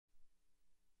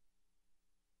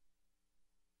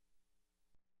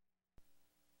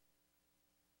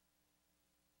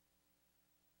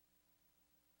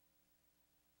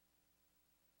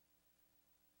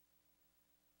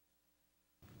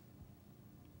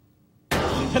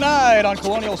Tonight on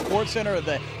Colonial Sports Center,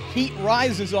 the heat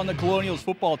rises on the Colonials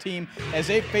football team as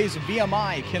they face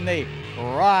VMI. Can they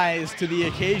rise to the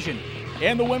occasion?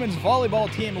 And the women's volleyball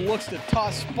team looks to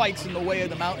toss spikes in the way of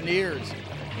the Mountaineers.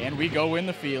 And we go in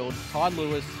the field. Todd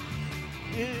Lewis,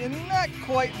 not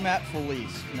quite Matt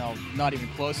Felice. No, not even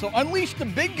close. So unleash the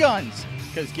big guns,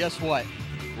 because guess what?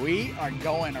 We are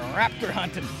going raptor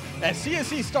hunting as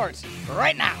CSC starts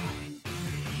right now.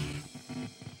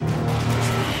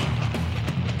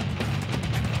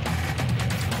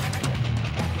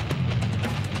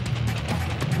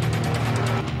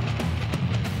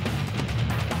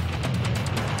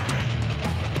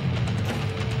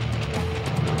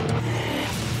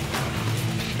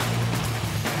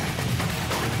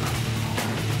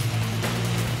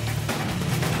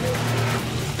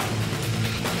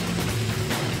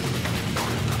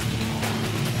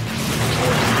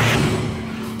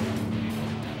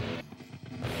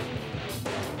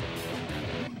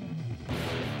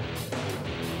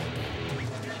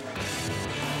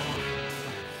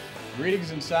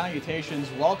 Greetings and salutations.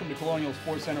 Welcome to Colonial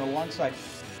Sports Center alongside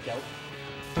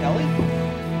Kelly.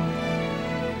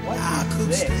 What is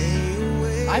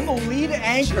this? I'm a lead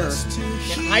anchor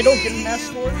and I don't get an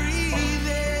escort.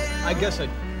 Oh,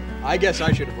 I guess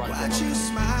I should have run for it.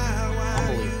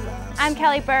 Unbelievable. I'm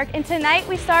Kelly Burke, and tonight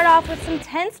we start off with some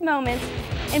tense moments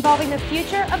involving the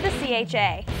future of the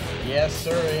CHA. Yes,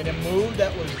 sir. In a move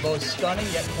that was both stunning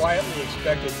yet quietly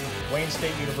expected, Wayne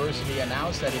State University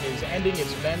announced that it is ending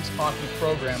its men's hockey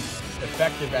program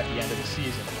effective at the end of the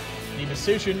season. The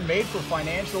decision, made for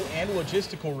financial and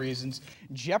logistical reasons,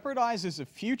 jeopardizes the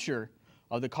future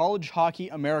of the College Hockey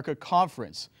America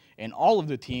Conference and all of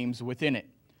the teams within it.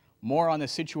 More on the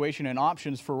situation and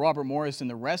options for Robert Morris and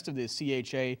the rest of the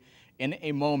CHA in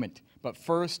a moment. But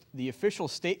first, the official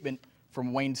statement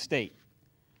from Wayne State.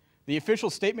 The official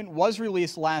statement was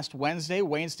released last Wednesday.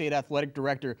 Wayne State Athletic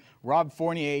Director Rob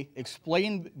Fournier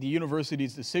explained the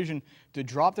university's decision to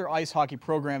drop their ice hockey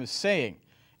program, saying,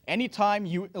 "Anytime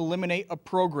you eliminate a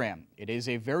program, it is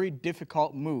a very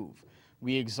difficult move.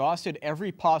 We exhausted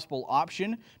every possible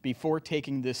option before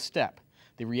taking this step.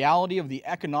 The reality of the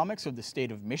economics of the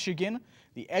state of Michigan,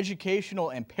 the educational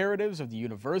imperatives of the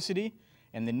university,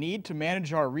 and the need to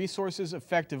manage our resources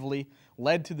effectively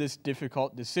led to this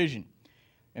difficult decision.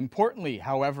 Importantly,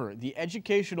 however, the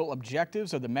educational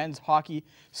objectives of the men's hockey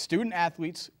student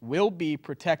athletes will be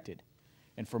protected."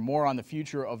 And for more on the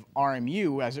future of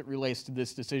RMU as it relates to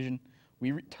this decision,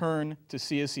 we return to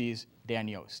CSC's Dan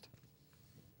Yost.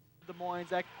 Des Moines,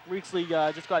 Zach Reeksley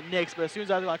just got nixed, but as soon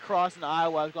as I was going to cross into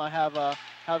Iowa, I was going to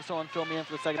have someone fill me in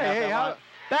for the second half.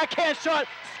 Backhand shot,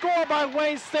 scored by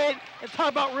Wayne State, and talk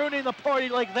about ruining the party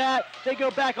like that. They go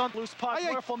back on loose puck,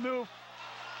 wonderful move.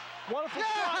 Wonderful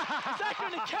shot. Is that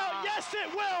going to count? Yes, it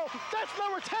will. That's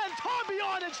number 10, Tom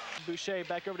Bionich. Boucher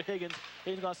back over to Higgins.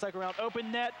 Higgins on second round.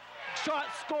 Open net. Shot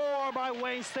score by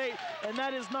Wayne State. And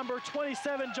that is number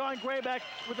 27, John Grayback,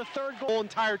 with the third goal. The whole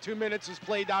entire 2 minutes is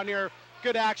played down here.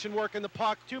 Good action working the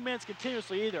puck. 2 minutes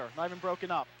continuously either. Not even broken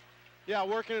up. Yeah,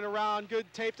 working it around.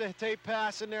 Good tape-to-tape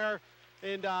pass in there.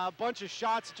 And a bunch of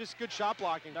shots. Just good shot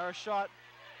blocking. Another shot.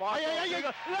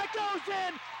 That goes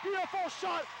in. Beautiful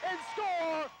shot and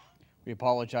score. We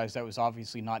apologize. That was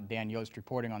obviously not Dan Yost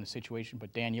reporting on the situation,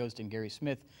 but Dan Yost and Gary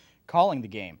Smith calling the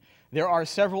game. There are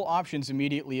several options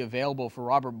immediately available for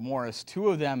Robert Morris, two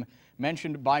of them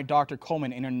mentioned by Dr.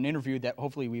 Coleman in an interview that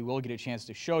hopefully we will get a chance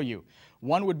to show you.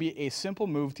 One would be a simple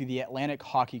move to the Atlantic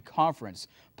Hockey Conference,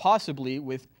 possibly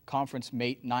with conference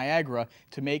mate Niagara,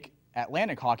 to make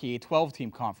Atlantic Hockey a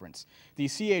 12-team conference. The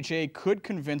CHA could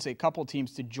convince a couple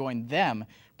teams to join them,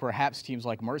 perhaps teams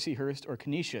like Mercyhurst or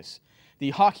Canisius. The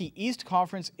Hockey East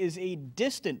Conference is a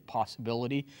distant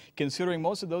possibility, considering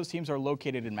most of those teams are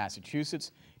located in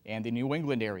Massachusetts and the New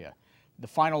England area. The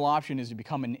final option is to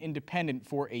become an independent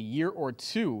for a year or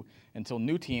two until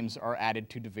new teams are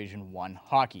added to Division I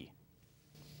hockey.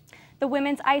 The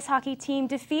women's ice hockey team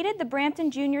defeated the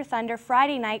Brampton Junior Thunder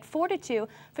Friday night 4-2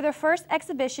 for their first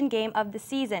exhibition game of the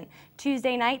season.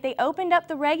 Tuesday night, they opened up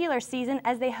the regular season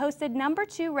as they hosted number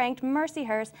 2 ranked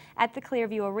Mercyhurst at the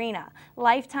Clearview Arena.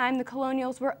 Lifetime, the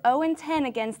Colonials were 0-10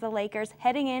 against the Lakers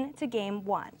heading into Game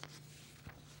 1.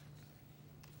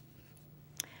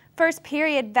 First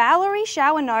period, Valerie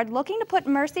Chouinard looking to put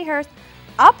Mercyhurst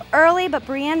up early, but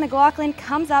Brianne McLaughlin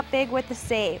comes up big with the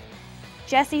save.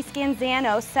 Jessie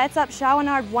Scanzano sets up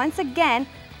Chouinard once again,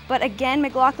 but again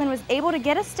McLaughlin was able to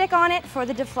get a stick on it for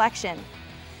the deflection.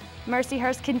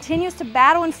 Mercyhurst continues to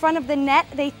battle in front of the net.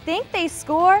 They think they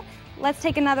score. Let's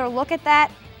take another look at that.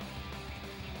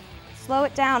 Slow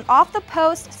it down. Off the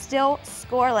post, still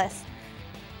scoreless.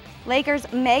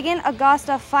 Lakers' Megan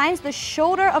Augusta finds the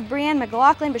shoulder of Brianne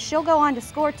McLaughlin, but she'll go on to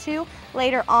score 2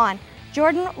 later on.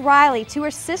 Jordan Riley to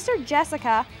her sister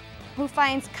Jessica, who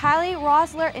finds Kylie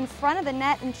Rosler in front of the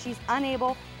net, and she's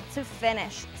unable to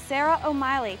finish. Sarah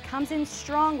O'Malley comes in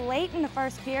strong late in the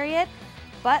first period,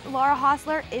 but Laura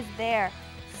Hostler is there.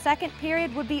 Second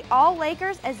period would be all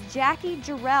Lakers as Jackie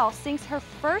Jarrell sinks her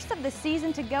first of the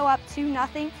season to go up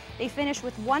 2-0. They finish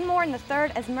with one more in the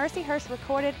third as Mercy Hurst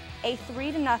recorded a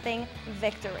 3-0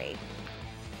 victory.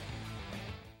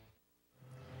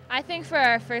 I think for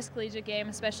our first collegiate game,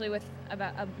 especially with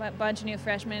about a bunch of new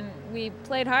freshmen, we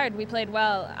played hard, we played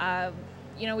well.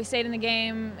 You know, we stayed in the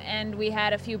game and we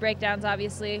had a few breakdowns,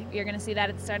 obviously. You're going to see that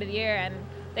at the start of the year, and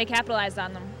they capitalized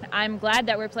on them. I'm glad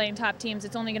that we're playing top teams.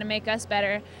 It's only going to make us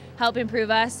better, help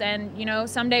improve us, and you know,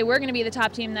 someday we're going to be the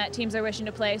top team that teams are wishing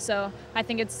to play. So I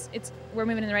think we're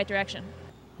moving in the right direction.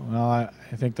 Well,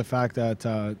 I think the fact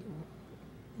that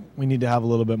we need to have a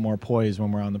little bit more poise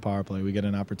when we're on the power play. We get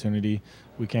an opportunity,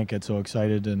 we can't get so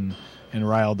excited and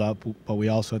riled up, but we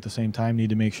also at the same time need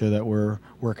to make sure that we're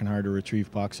working hard to retrieve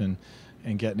pucks and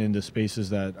getting into spaces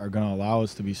that are going to allow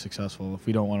us to be successful. If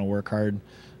we don't want to work hard,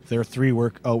 if their 3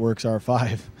 outworks our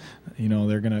 5, you know,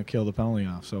 they're going to kill the penalty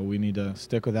off. So we need to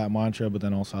stick with that mantra, but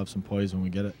then also have some poise when we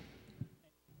get it.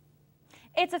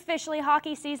 It's officially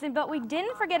hockey season, but we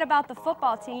didn't forget about the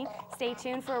football team. Stay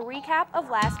tuned for a recap of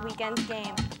last weekend's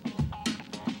game.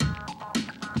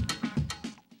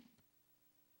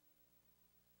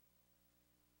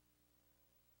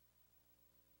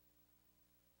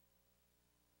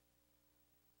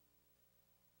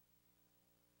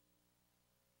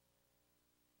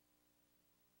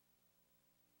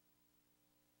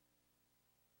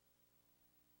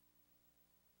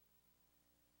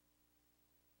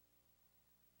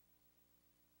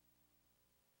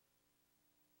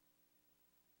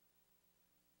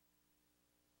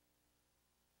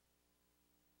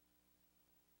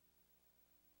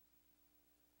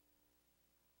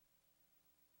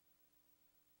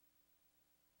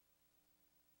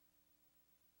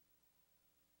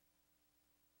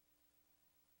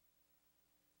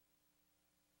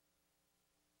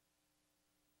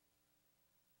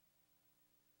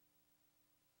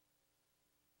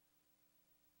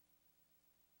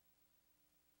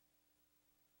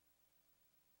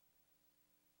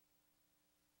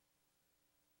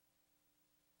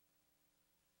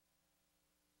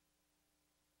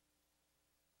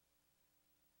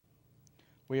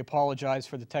 We apologize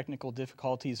for the technical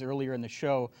difficulties earlier in the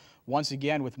show. Once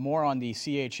again, with more on the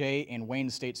CHA and Wayne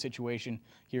State situation,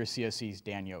 here's CSC's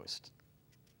Dan Yost.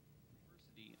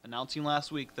 Announcing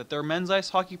last week that their men's ice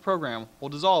hockey program will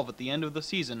dissolve at the end of the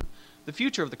season, the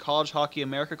future of the College Hockey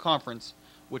America Conference,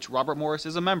 which Robert Morris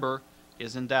is a member,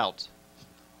 is in doubt.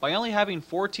 By only having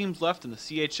 4 teams left in the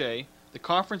CHA, the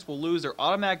conference will lose their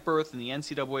automatic berth in the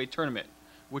NCAA tournament,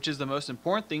 which is the most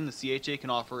important thing the CHA can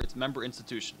offer its member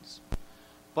institutions.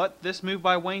 But this move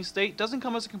by Wayne State doesn't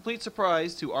come as a complete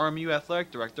surprise to RMU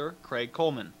Athletic Director Craig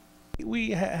Coleman.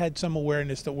 We had some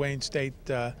awareness that Wayne State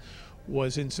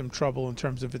was in some trouble in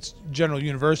terms of its general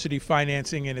university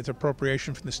financing and its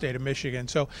appropriation from the state of Michigan.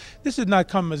 So this did not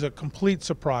come as a complete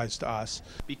surprise to us.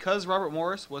 Because Robert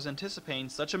Morris was anticipating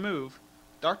such a move,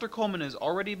 Dr. Coleman has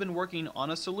already been working on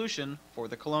a solution for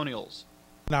the Colonials.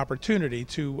 An opportunity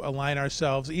to align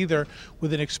ourselves either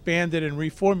with an expanded and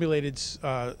reformulated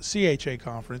CHA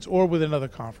conference or with another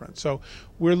conference. So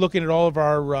we're looking at all of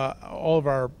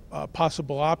our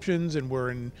possible options, and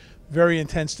we're in very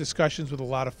intense discussions with a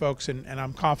lot of folks, and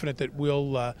I'm confident that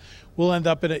we'll end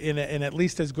up in at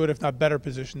least as good, if not better,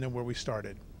 position than where we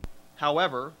started.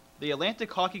 However, the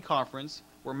Atlantic Hockey Conference,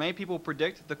 where many people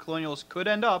predict the Colonials could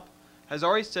end up, has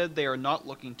already said they are not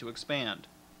looking to expand.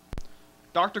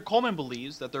 Dr. Coleman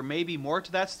believes that there may be more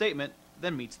to that statement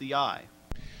than meets the eye.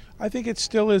 I think it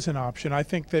still is an option. I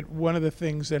think that one of the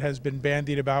things that has been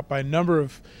bandied about by a number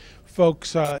of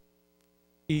folks in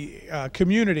the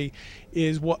community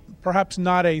is what perhaps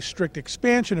not a strict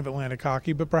expansion of Atlantic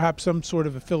hockey, but perhaps some sort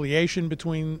of affiliation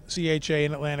between CHA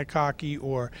and Atlantic hockey,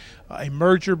 or a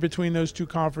merger between those two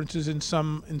conferences in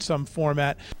some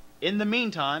format. In the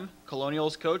meantime,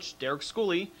 Colonials coach Derek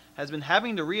Schooley has been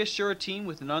having to reassure a team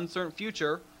with an uncertain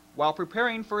future while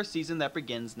preparing for a season that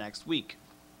begins next week.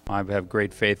 I have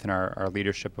great faith in our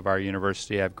leadership of our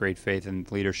university. I have great faith in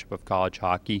the leadership of college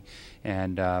hockey,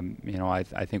 and you know, I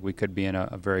think we could be in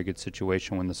a very good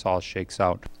situation when this all shakes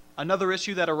out. Another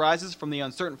issue that arises from the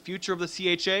uncertain future of the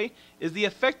CHA is the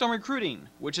effect on recruiting,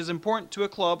 which is important to a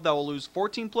club that will lose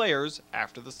 14 players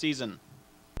after the season.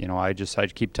 You know, I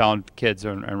keep telling kids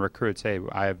and recruits, hey,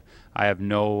 I have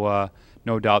no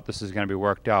doubt this is going to be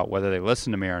worked out. Whether they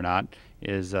listen to me or not,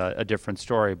 is a different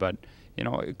story. But, you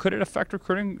know, could it affect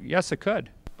recruiting? Yes, it could.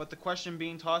 But the question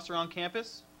being tossed around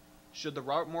campus, should the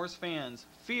Robert Morris fans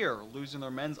fear losing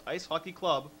their men's ice hockey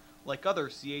club like other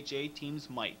CHA teams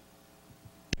might?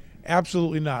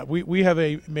 Absolutely not. We have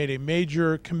made a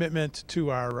major commitment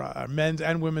to our men's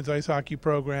and women's ice hockey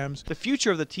programs. The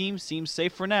future of the team seems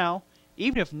safe for now,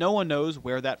 even if no one knows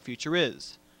where that future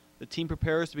is. The team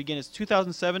prepares to begin its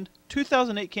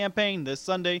 2007-2008 campaign this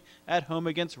Sunday at home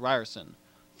against Ryerson.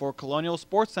 For Colonial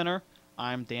Sports Center,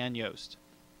 I'm Dan Yost.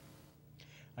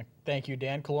 Thank you,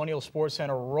 Dan. Colonial Sports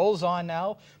Center rolls on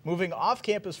now, moving off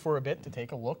campus for a bit to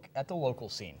take a look at the local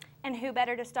scene. And who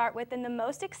better to start with than the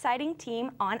most exciting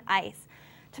team on ice?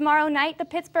 Tomorrow night, the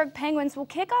Pittsburgh Penguins will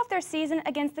kick off their season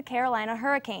against the Carolina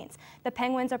Hurricanes. The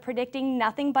Penguins are predicting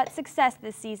nothing but success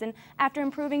this season after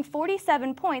improving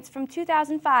 47 points from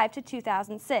 2005 to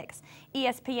 2006.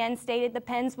 ESPN stated the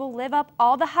Pens will live up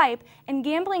all the hype, and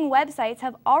gambling websites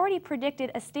have already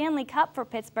predicted a Stanley Cup for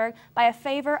Pittsburgh by a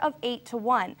favor of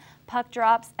 8-1. Puck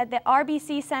drops at the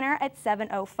RBC Center at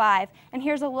 7:05. And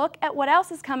here's a look at what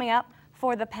else is coming up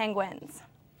for the Penguins.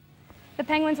 The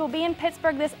Penguins will be in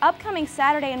Pittsburgh this upcoming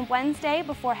Saturday and Wednesday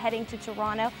before heading to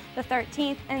Toronto the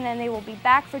 13th, and then they will be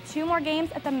back for 2 more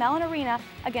games at the Mellon Arena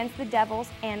against the Devils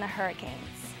and the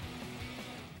Hurricanes.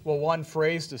 Well, one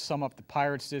phrase to sum up the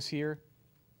Pirates this year.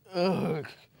 Ugh.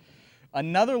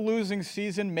 Another losing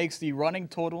season makes the running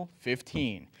total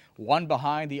 15, one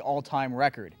behind the all-time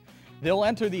record. They'll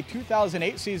enter the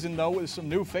 2008 season, though, with some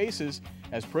new faces,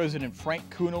 as President Frank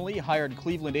Coonelly hired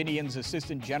Cleveland Indians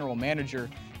assistant general manager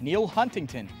Neil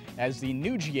Huntington as the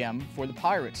new GM for the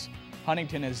Pirates.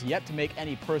 Huntington has yet to make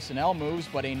any personnel moves,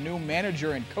 but a new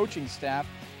manager and coaching staff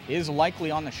is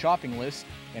likely on the shopping list,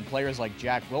 and players like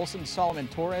Jack Wilson, Solomon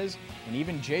Torres, and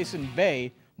even Jason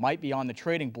Bay might be on the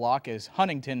trading block as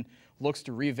Huntington looks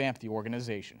to revamp the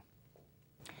organization.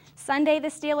 Sunday, the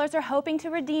Steelers are hoping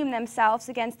to redeem themselves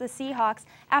against the Seahawks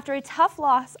after a tough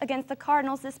loss against the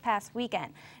Cardinals this past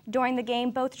weekend. During the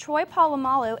game, both Troy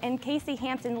Polamalu and Casey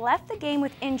Hampton left the game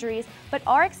with injuries, but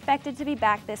are expected to be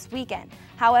back this weekend.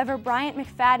 However, Bryant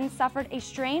McFadden suffered a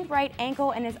strained right ankle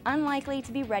and is unlikely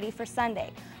to be ready for Sunday.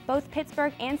 Both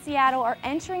Pittsburgh and Seattle are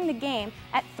entering the game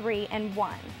at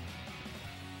 3-1.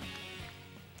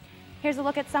 Here's a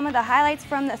look at some of the highlights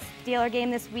from the Steeler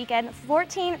game this weekend.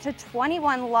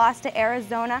 14-21 loss to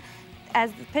Arizona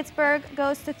as Pittsburgh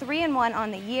goes to 3-1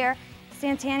 on the year.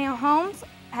 Santonio Holmes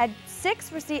had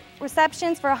 6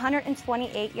 receptions for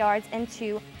 128 yards and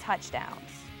 2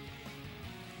 touchdowns.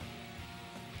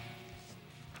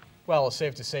 Well, it's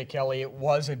safe to say, Kelly, it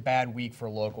was a bad week for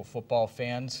local football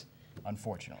fans,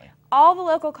 unfortunately. All the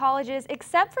local colleges,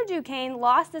 except for Duquesne,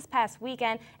 lost this past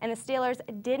weekend, and the Steelers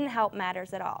didn't help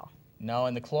matters at all. No,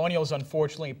 and the Colonial is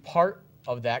unfortunately part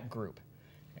of that group.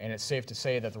 And it's safe to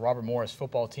say that the Robert Morris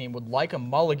football team would like a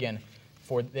mulligan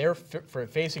for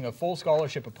facing a full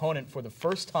scholarship opponent for the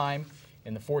first time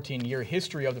in the 14-year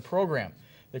history of the program.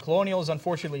 The Colonials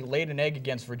unfortunately laid an egg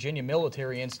against Virginia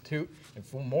Military Institute, and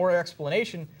for more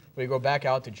explanation, we go back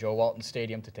out to Joe Walton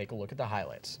Stadium to take a look at the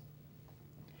highlights.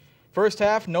 First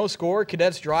half, no score,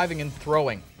 Cadets driving and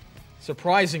throwing.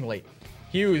 Surprisingly,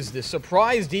 Hughes, the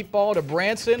surprise deep ball to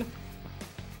Branson,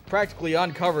 practically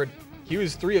uncovered.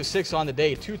 Hughes 3 of 6 on the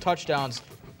day, 2 touchdowns.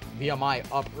 VMI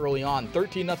up early on,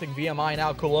 13-0 VMI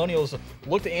now. Colonials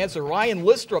look to answer. Ryan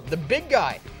Listrup, the big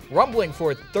guy, rumbling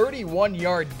for a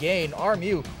 31-yard gain.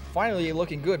 RMU finally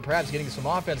looking good, perhaps getting some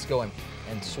offense going.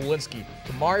 And Swolinski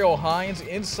to Mario Hines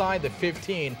inside the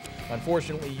 15.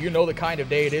 Unfortunately, you know the kind of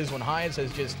day it is when Hines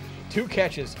has just 2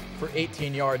 catches for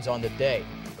 18 yards on the day.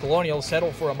 Colonial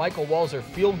settled for a Michael Walzer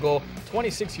field goal,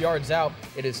 26 yards out.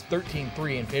 It is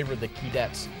 13-3 in favor of the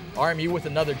Cadets. RMU with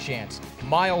another chance.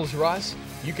 Miles Russ,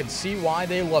 you can see why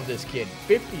they love this kid.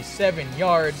 57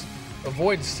 yards,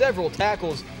 avoids several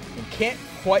tackles, and can't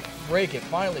quite break it.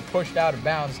 Finally pushed out of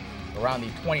bounds around the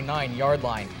 29-yard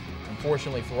line.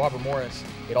 Unfortunately for Robert Morris,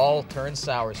 it all turns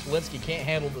sour. Swolinski can't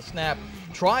handle the snap,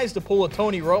 tries to pull a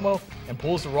Tony Romo, and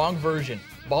pulls the wrong version.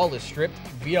 Ball is stripped,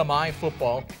 VMI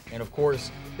football, and of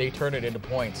course, they turn it into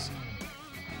points.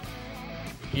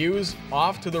 Hughes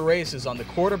off to the races on the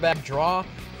quarterback draw,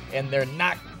 and they're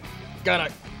not gonna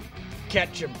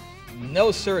catch him.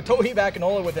 No, sir. Tohi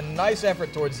Bakanola with a nice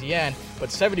effort towards the end,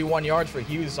 but 71 yards for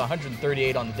Hughes,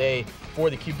 138 on the day for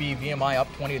the QB. VMI up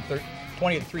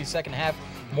 20-3 second half.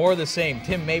 More of the same.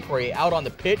 Tim Maypray out on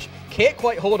the pitch. Can't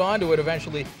quite hold on to it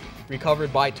eventually.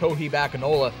 Recovered by Tohi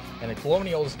Bakanola, and the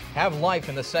Colonials have life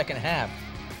in the second half.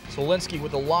 Swolinski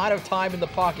with a lot of time in the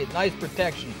pocket, nice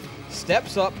protection,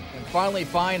 steps up and finally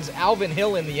finds Alvin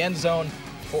Hill in the end zone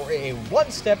for a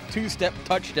one-step, two-step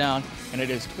touchdown, and it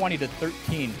is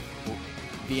 20-13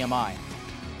 VMI.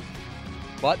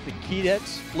 But the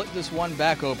Keydets split this one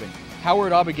back open.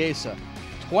 Howard Abagesa,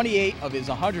 28 of his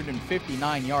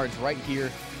 159 yards right here.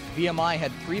 VMI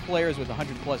had 3 players with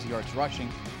 100-plus yards rushing.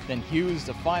 Then Hughes,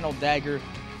 the final dagger,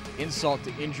 insult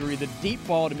to injury. The deep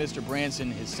ball to Mr. Branson,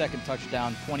 his second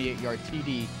touchdown, 28-yard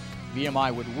TD.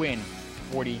 VMI would win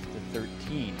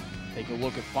 40-13. Take a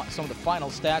look at some of the final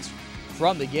stats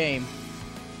from the game.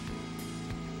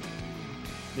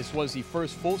 This was the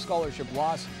first full scholarship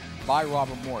loss by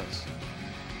Robert Morris.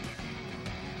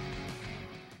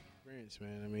 Experience,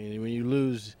 man. I mean, when you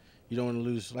lose, you don't want to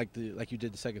lose like you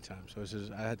did the second time. So it's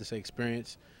just, I had to say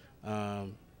experience. But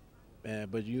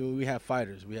we have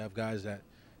fighters. We have guys that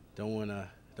don't want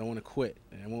to quit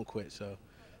and won't quit. So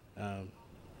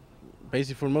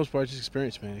basically, for the most part, it's just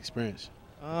experience, man. Experience.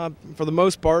 For the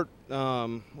most part,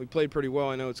 we played pretty well.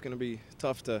 I know it's going to be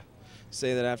tough to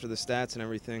say that after the stats and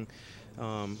everything.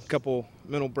 A couple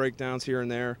mental breakdowns here and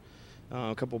there,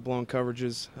 a couple blown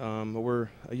coverages. But we're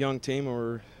a young team, and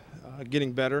we're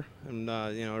getting better. And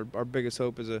our biggest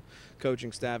hope as a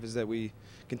coaching staff is that we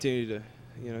continue to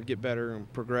get better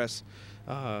and progress.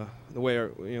 The way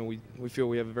we feel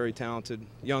we have a very talented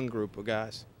young group of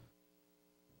guys.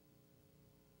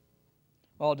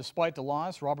 Well, despite the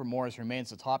loss, Robert Morris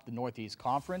remains atop the Northeast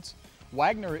Conference.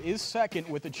 Wagner is second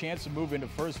with a chance to move into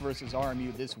first versus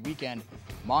RMU this weekend.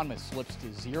 Monmouth slips to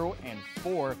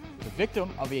 0-4, the victim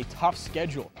of a tough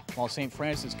schedule, while St.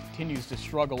 Francis continues to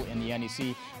struggle in the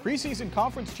NEC. Preseason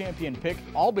conference champion pick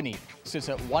Albany sits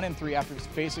at 1-3 after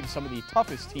facing some of the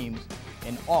toughest teams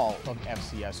in all of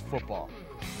FCS football.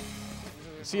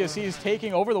 CSC is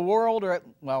taking over the world, or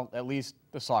at least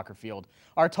the soccer field.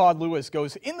 Our Todd Lewis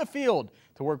goes in the field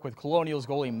to work with Colonial's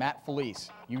goalie Matt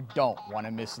Felice. You don't want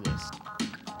to miss this.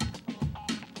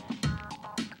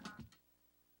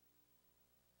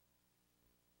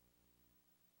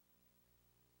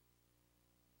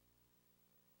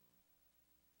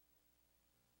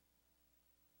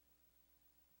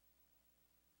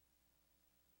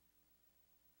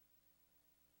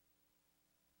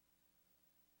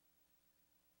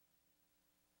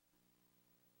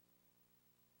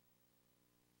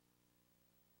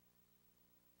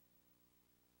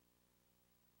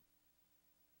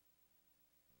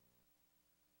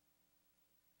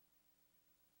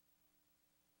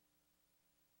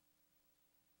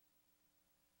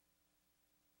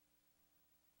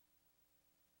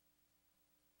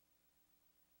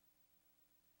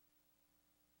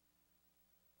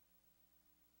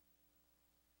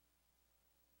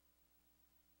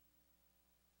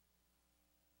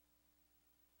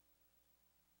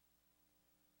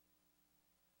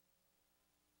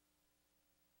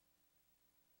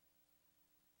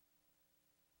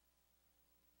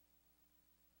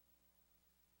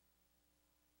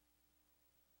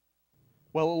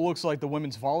 Well, it looks like the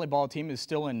women's volleyball team is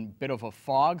still in a bit of a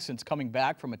fog since coming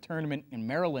back from a tournament in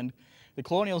Maryland. The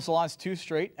Colonials lost 2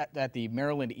 straight at the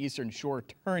Maryland Eastern Shore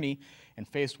tourney and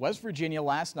faced West Virginia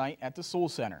last night at the Soul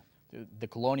Center. The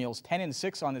Colonials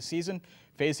 10-6 on the season,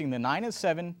 facing the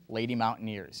 9-7 Lady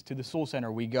Mountaineers. To the Soul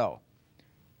Center we go.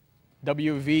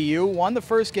 WVU won the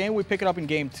first game. We pick it up in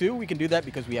game 2. We can do that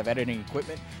because we have editing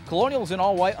equipment. Colonials in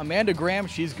all white. Amanda Graham,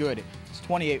 she's good. It's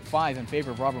 28-5 in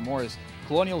favor of Robert Morris.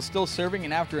 Colonial still serving,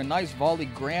 and after a nice volley,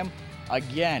 Graham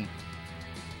again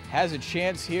has a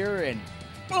chance here, and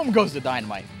boom goes the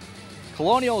dynamite.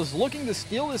 Colonial is looking to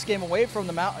steal this game away from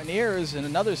the Mountaineers, and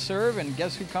another serve, and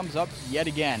guess who comes up yet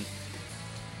again?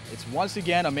 It's once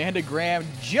again Amanda Graham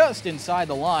just inside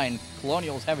the line.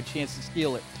 Colonials have a chance to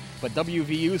steal it, but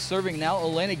WVU serving now.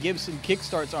 Elena Gibson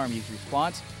kickstarts RMU's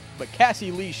response, but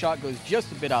Cassie Lee's shot goes just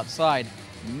a bit outside,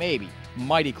 maybe.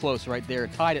 Mighty close right there,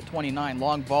 tied at 29,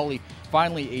 long volley.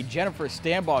 Finally, a Jennifer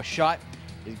Stambaugh shot.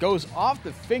 It goes off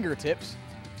the fingertips.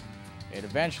 It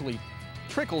eventually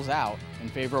trickles out in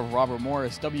favor of Robert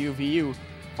Morris. WVU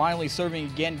finally serving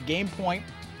again, game point.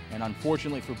 And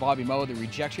unfortunately for Bobby Moe, the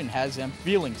rejection has them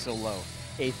feeling so low.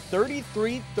 A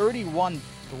 33-31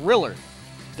 thriller.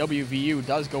 WVU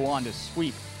does go on to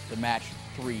sweep the match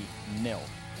 3-0.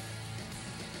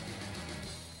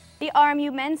 The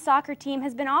RMU men's soccer team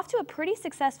has been off to a pretty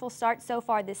successful start so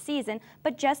far this season,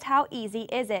 but just how easy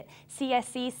is it?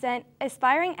 CSC sent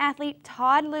aspiring athlete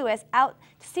Todd Lewis out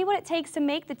to see what it takes to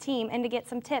make the team and to get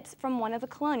some tips from one of the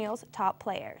Colonial's top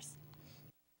players.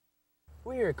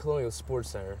 We here at Colonial Sports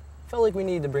Center felt like we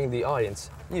needed to bring the audience,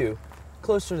 you,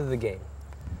 closer to the game.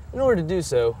 In order to do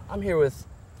so, I'm here with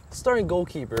starting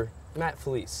goalkeeper Matt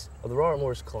Felice of the Robert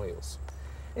Morris Colonials.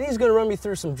 And he's going to run me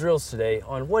through some drills today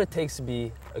on what it takes to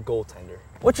be a goaltender.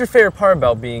 What's your favorite part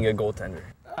about being a goaltender?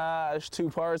 There's two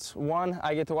parts. One,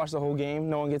 I get to watch the whole game.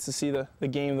 No one gets to see the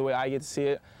game the way I get to see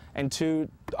it. And two,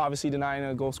 obviously denying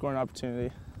a goal scoring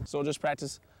opportunity. So we'll just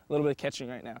practice a little bit of catching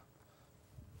right now.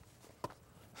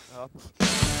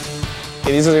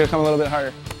 Okay, these are gonna come a little bit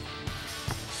harder.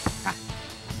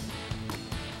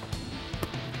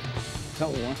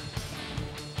 Couple more.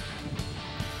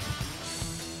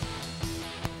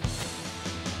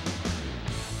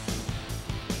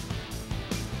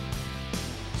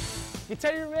 Get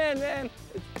tight on your man.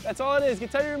 That's all it is.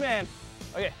 Get tight on your man.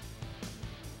 Okay.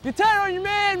 Get tight on your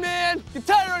man. Get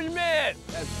tight on your man.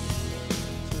 That's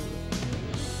 2,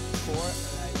 4,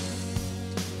 7.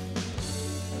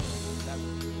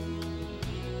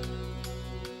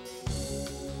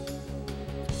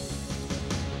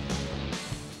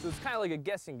 So it's kind of like a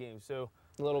guessing game. So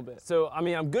a little bit. So I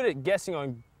mean, I'm good at guessing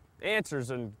on answers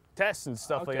and tests and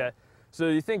stuff like that. So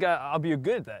you think I'll be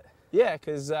good at that? Yeah,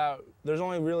 because there's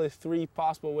only really 3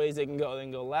 possible ways they can go. They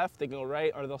can go left, they can go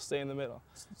right, or they'll stay in the middle.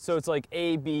 So it's like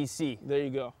A, B, C. There you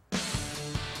go.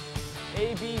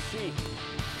 A, B, C.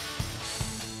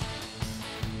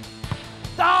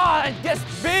 Ah, I guessed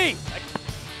B!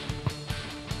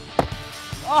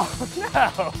 Oh,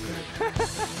 no!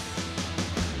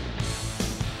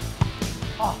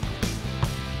 Oh.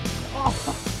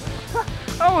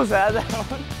 I almost had that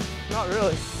one. Not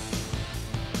really.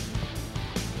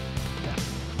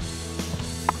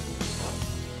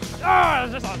 Ah,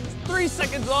 just 3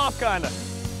 seconds off, kind of.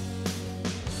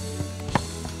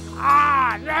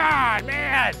 Ah,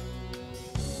 man!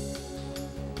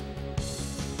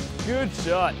 Good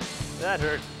shot. That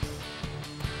hurt.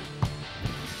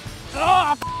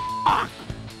 Oh, fuck!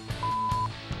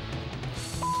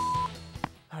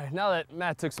 All right, now that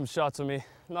Matt took some shots on me,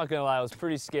 I'm not gonna lie, I was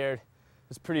pretty scared. It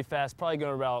was pretty fast, probably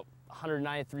going about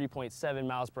 193.7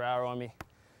 miles per hour on me.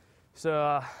 So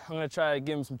I'm gonna try to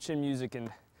give him some chin music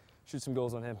and shoot some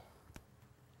goals on him.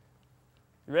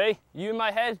 You ready? You in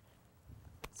my head?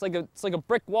 It's like a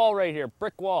brick wall right here,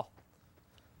 brick wall.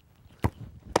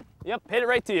 Yep, hit it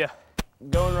right to you.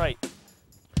 Going right.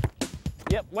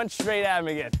 Yep, went straight at him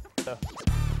again. So,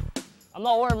 I'm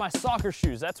not wearing my soccer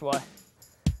shoes, that's why.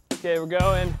 Okay, we're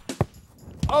going.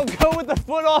 Oh, go with the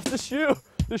foot off the shoe.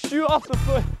 The shoe off the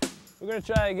foot. We're gonna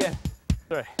try again.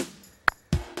 Sorry.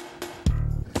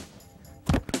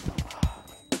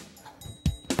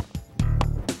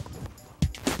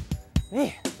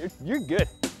 Man, you're good.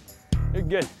 You're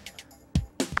good.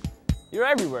 You're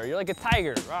everywhere. You're like a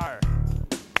tiger. Rawr.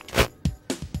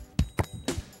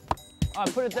 Oh, I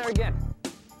put it there again.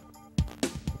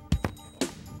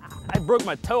 I broke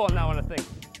my toe on that one, I think.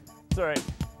 It's all right.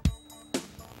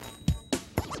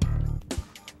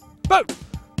 Boom!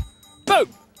 Boom!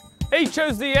 He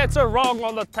chose the answer wrong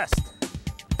on the test.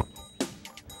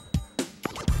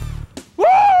 Woo!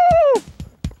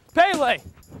 Pele!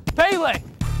 Pele!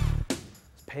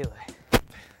 Pele.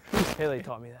 Pele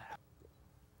taught me that.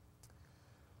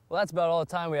 Well, that's about all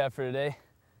the time we have for today.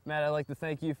 Matt, I'd like to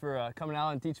thank you for coming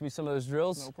out and teaching me some of those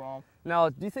drills. No problem. Now,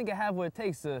 do you think I have what it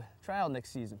takes to try out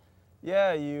next season?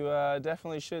 Yeah, you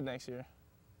definitely should next year.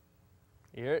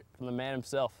 You hear it from the man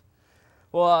himself.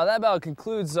 Well, that about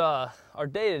concludes our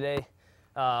day today.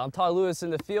 I'm Todd Lewis in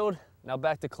the field. Now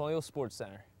back to Colonial Sports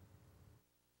Center.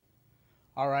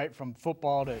 All right, from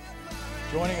football to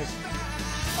joining us.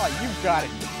 Oh, you've got to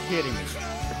be kidding me.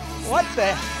 What the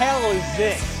hell is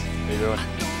this? How you doing?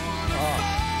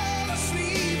 Oh.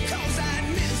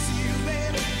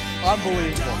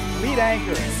 Unbelievable. Lead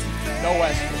anchor, no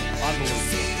Westwood.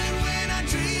 Unbelievable.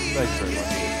 Thanks very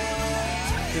much.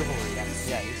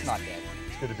 Yeah, it's not dead.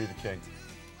 It's good to be the king.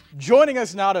 Joining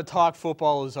us now to talk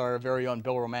football is our very own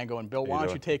Bill Romango. And Bill, why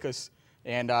don't you take us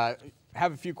and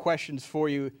have a few questions for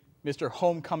you, Mr.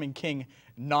 Homecoming King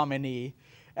nominee.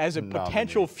 As a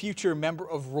potential future member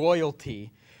of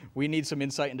royalty, we need some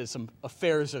insight into some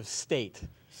affairs of state.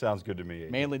 Sounds good to me.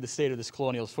 Mainly the state of this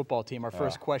Colonials football team. Our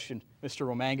first question, Mr.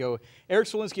 Romango. Eric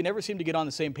Swalinski never seemed to get on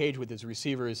the same page with his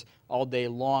receivers all day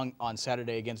long on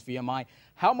Saturday against VMI.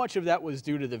 How much of that was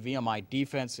due to the VMI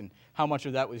defense, and how much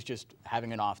of that was just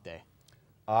having an off day?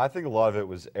 I think a lot of it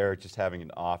was Eric just having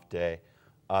an off day.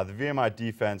 The VMI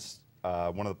defense,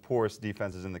 one of the poorest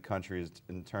defenses in the country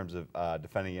in terms of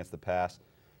defending against the pass.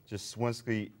 Just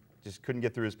Swalinski just couldn't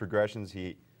get through his progressions.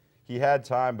 He had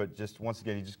time, but just once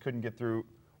again, he just couldn't get through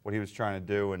what he was trying to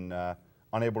do, and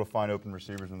unable to find open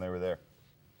receivers when they were there.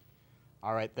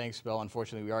 All right, thanks, Bill.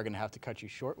 Unfortunately, we are going to have to cut you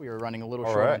short. We are running a little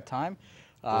short on time.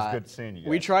 It was good seeing you guys.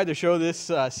 We tried to show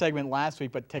this segment last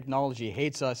week, but technology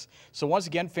hates us. So once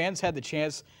again, fans had the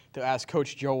chance to ask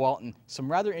Coach Joe Walton some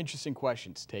rather interesting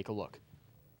questions. Take a look.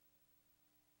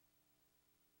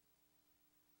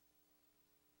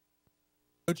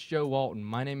 Coach Joe Walton,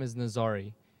 my name is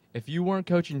Nazari. If you weren't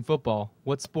coaching football,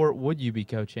 what sport would you be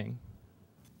coaching?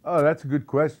 Oh, that's a good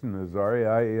question,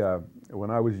 Nazari.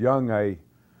 When I was young, I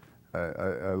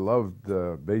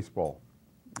loved baseball.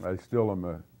 I still am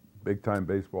a big-time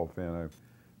baseball fan. I'm a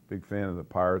big fan of the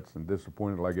Pirates and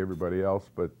disappointed like everybody else,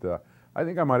 but I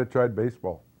think I might have tried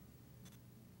baseball.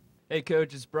 Hey,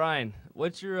 Coach, it's Brian.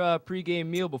 What's your pregame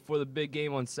meal before the big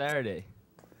game on Saturday?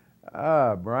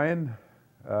 Brian,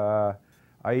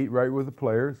 I eat right with the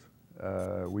players.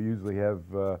 We usually have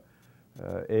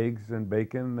eggs and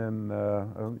bacon and,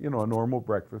 a normal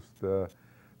breakfast,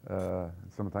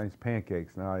 sometimes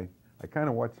pancakes. Now, I kind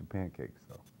of watch the pancakes,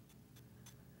 though.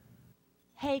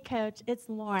 Hey, Coach, it's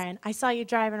Lauren. I saw you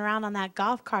driving around on that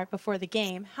golf cart before the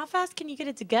game. How fast can you get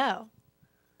it to go?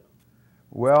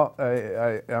 Well,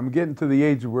 I'm getting to the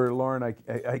age where, Lauren,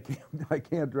 I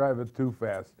can't drive it too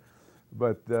fast.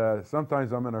 But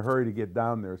sometimes I'm in a hurry to get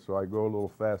down there, so I go a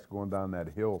little fast going down that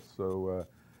hill. So,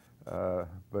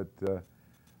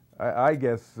 I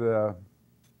guess I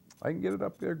can get it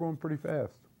up there going pretty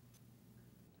fast.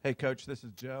 Hey, Coach, this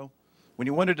is Joe. When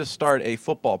you wanted to start a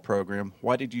football program,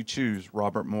 why did you choose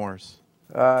Robert Morris?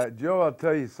 Joe, I'll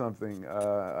tell you something.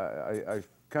 I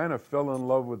kind of fell in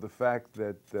love with the fact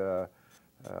that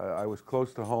I was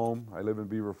close to home. I live in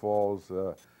Beaver Falls.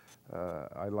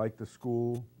 I liked the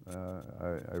school.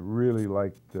 I really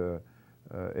liked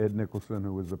Ed Nicholson,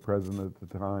 who was the president at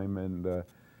the time, and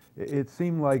it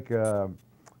seemed like a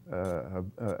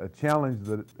challenge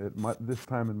that at this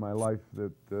time in my life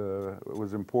that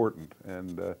was important,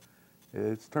 and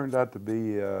it's turned out to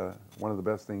be one of the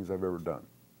best things I've ever done.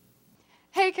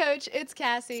 Hey Coach, it's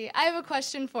Cassie. I have a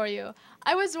question for you.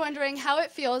 I was wondering how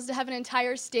it feels to have an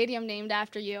entire stadium named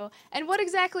after you, and what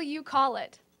exactly you call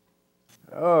it.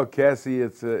 Oh, Cassie,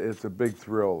 it's a big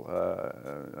thrill.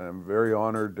 I'm very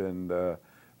honored, and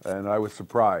I was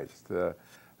surprised.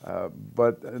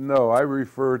 But no, I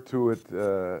refer to it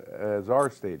as our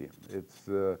stadium.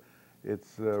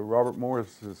 It's Robert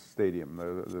Morris's stadium.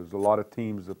 There's a lot of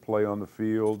teams that play on the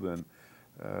field, and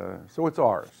so it's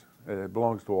ours. It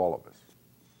belongs to all of us.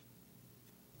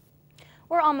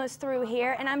 We're almost through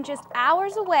here, and I'm just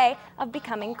hours away of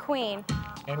becoming queen.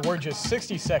 And we're just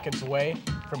 60 seconds away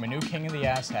from a new king of the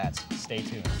ass hats. Stay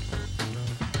tuned.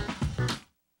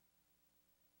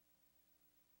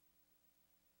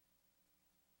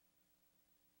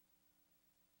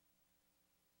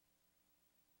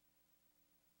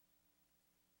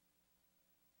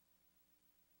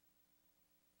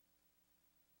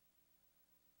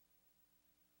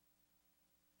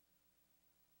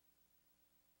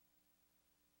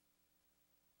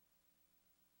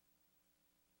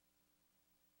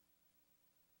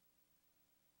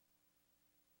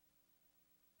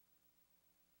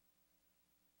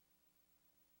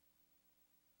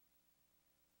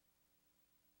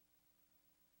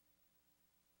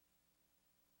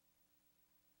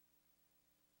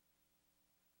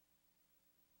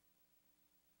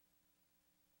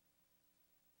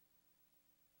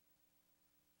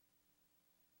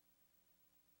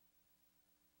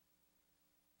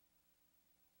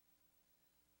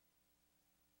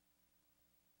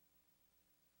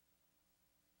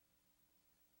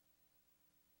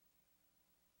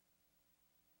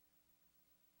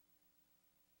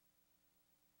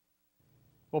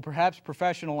 Well, perhaps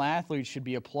professional athletes should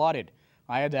be applauded.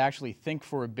 I had to actually think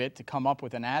for a bit to come up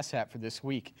with an ass hat for this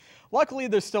week. Luckily,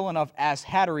 there's still enough ass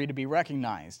hattery to be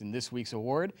recognized, and this week's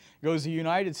award goes to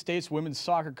United States women's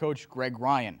soccer coach Greg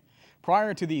Ryan.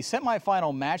 Prior to the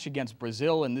semifinal match against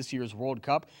Brazil in this year's World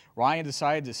Cup, Ryan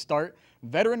decided to start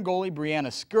veteran goalie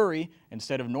Brianna Scurry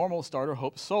instead of normal starter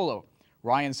Hope Solo.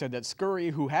 Ryan said that Scurry,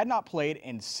 who had not played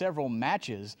in several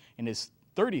matches and is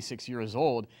 36 years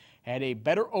old, had a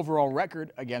better overall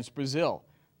record against Brazil.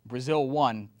 Brazil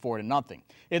won 4-0.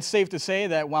 It's safe to say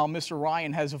that while Mr.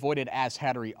 Ryan has avoided ass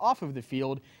hattery off of the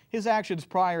field, his actions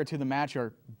prior to the match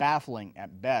are baffling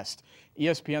at best.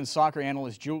 ESPN soccer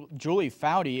analyst Julie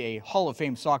Foudy, a Hall of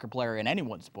Fame soccer player in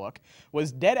anyone's book,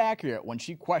 was dead accurate when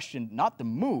she questioned not the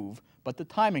move, but the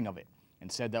timing of it,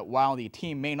 and said that while the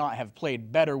team may not have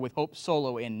played better with Hope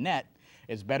Solo in net,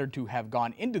 it's better to have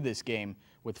gone into this game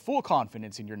with full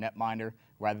confidence in your netminder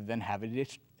rather than have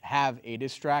a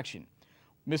distraction.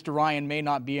 Mr. Ryan may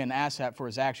not be an asshat for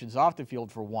his actions off the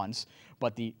field for once,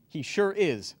 but he sure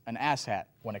is an asshat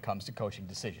when it comes to coaching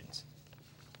decisions.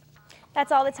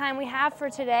 That's all the time we have for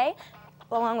today.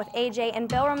 Along with AJ and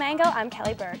Bill Romango, I'm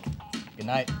Kelly Burke. Good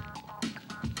night.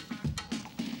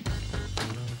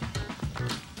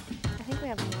 I think we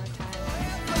have more time.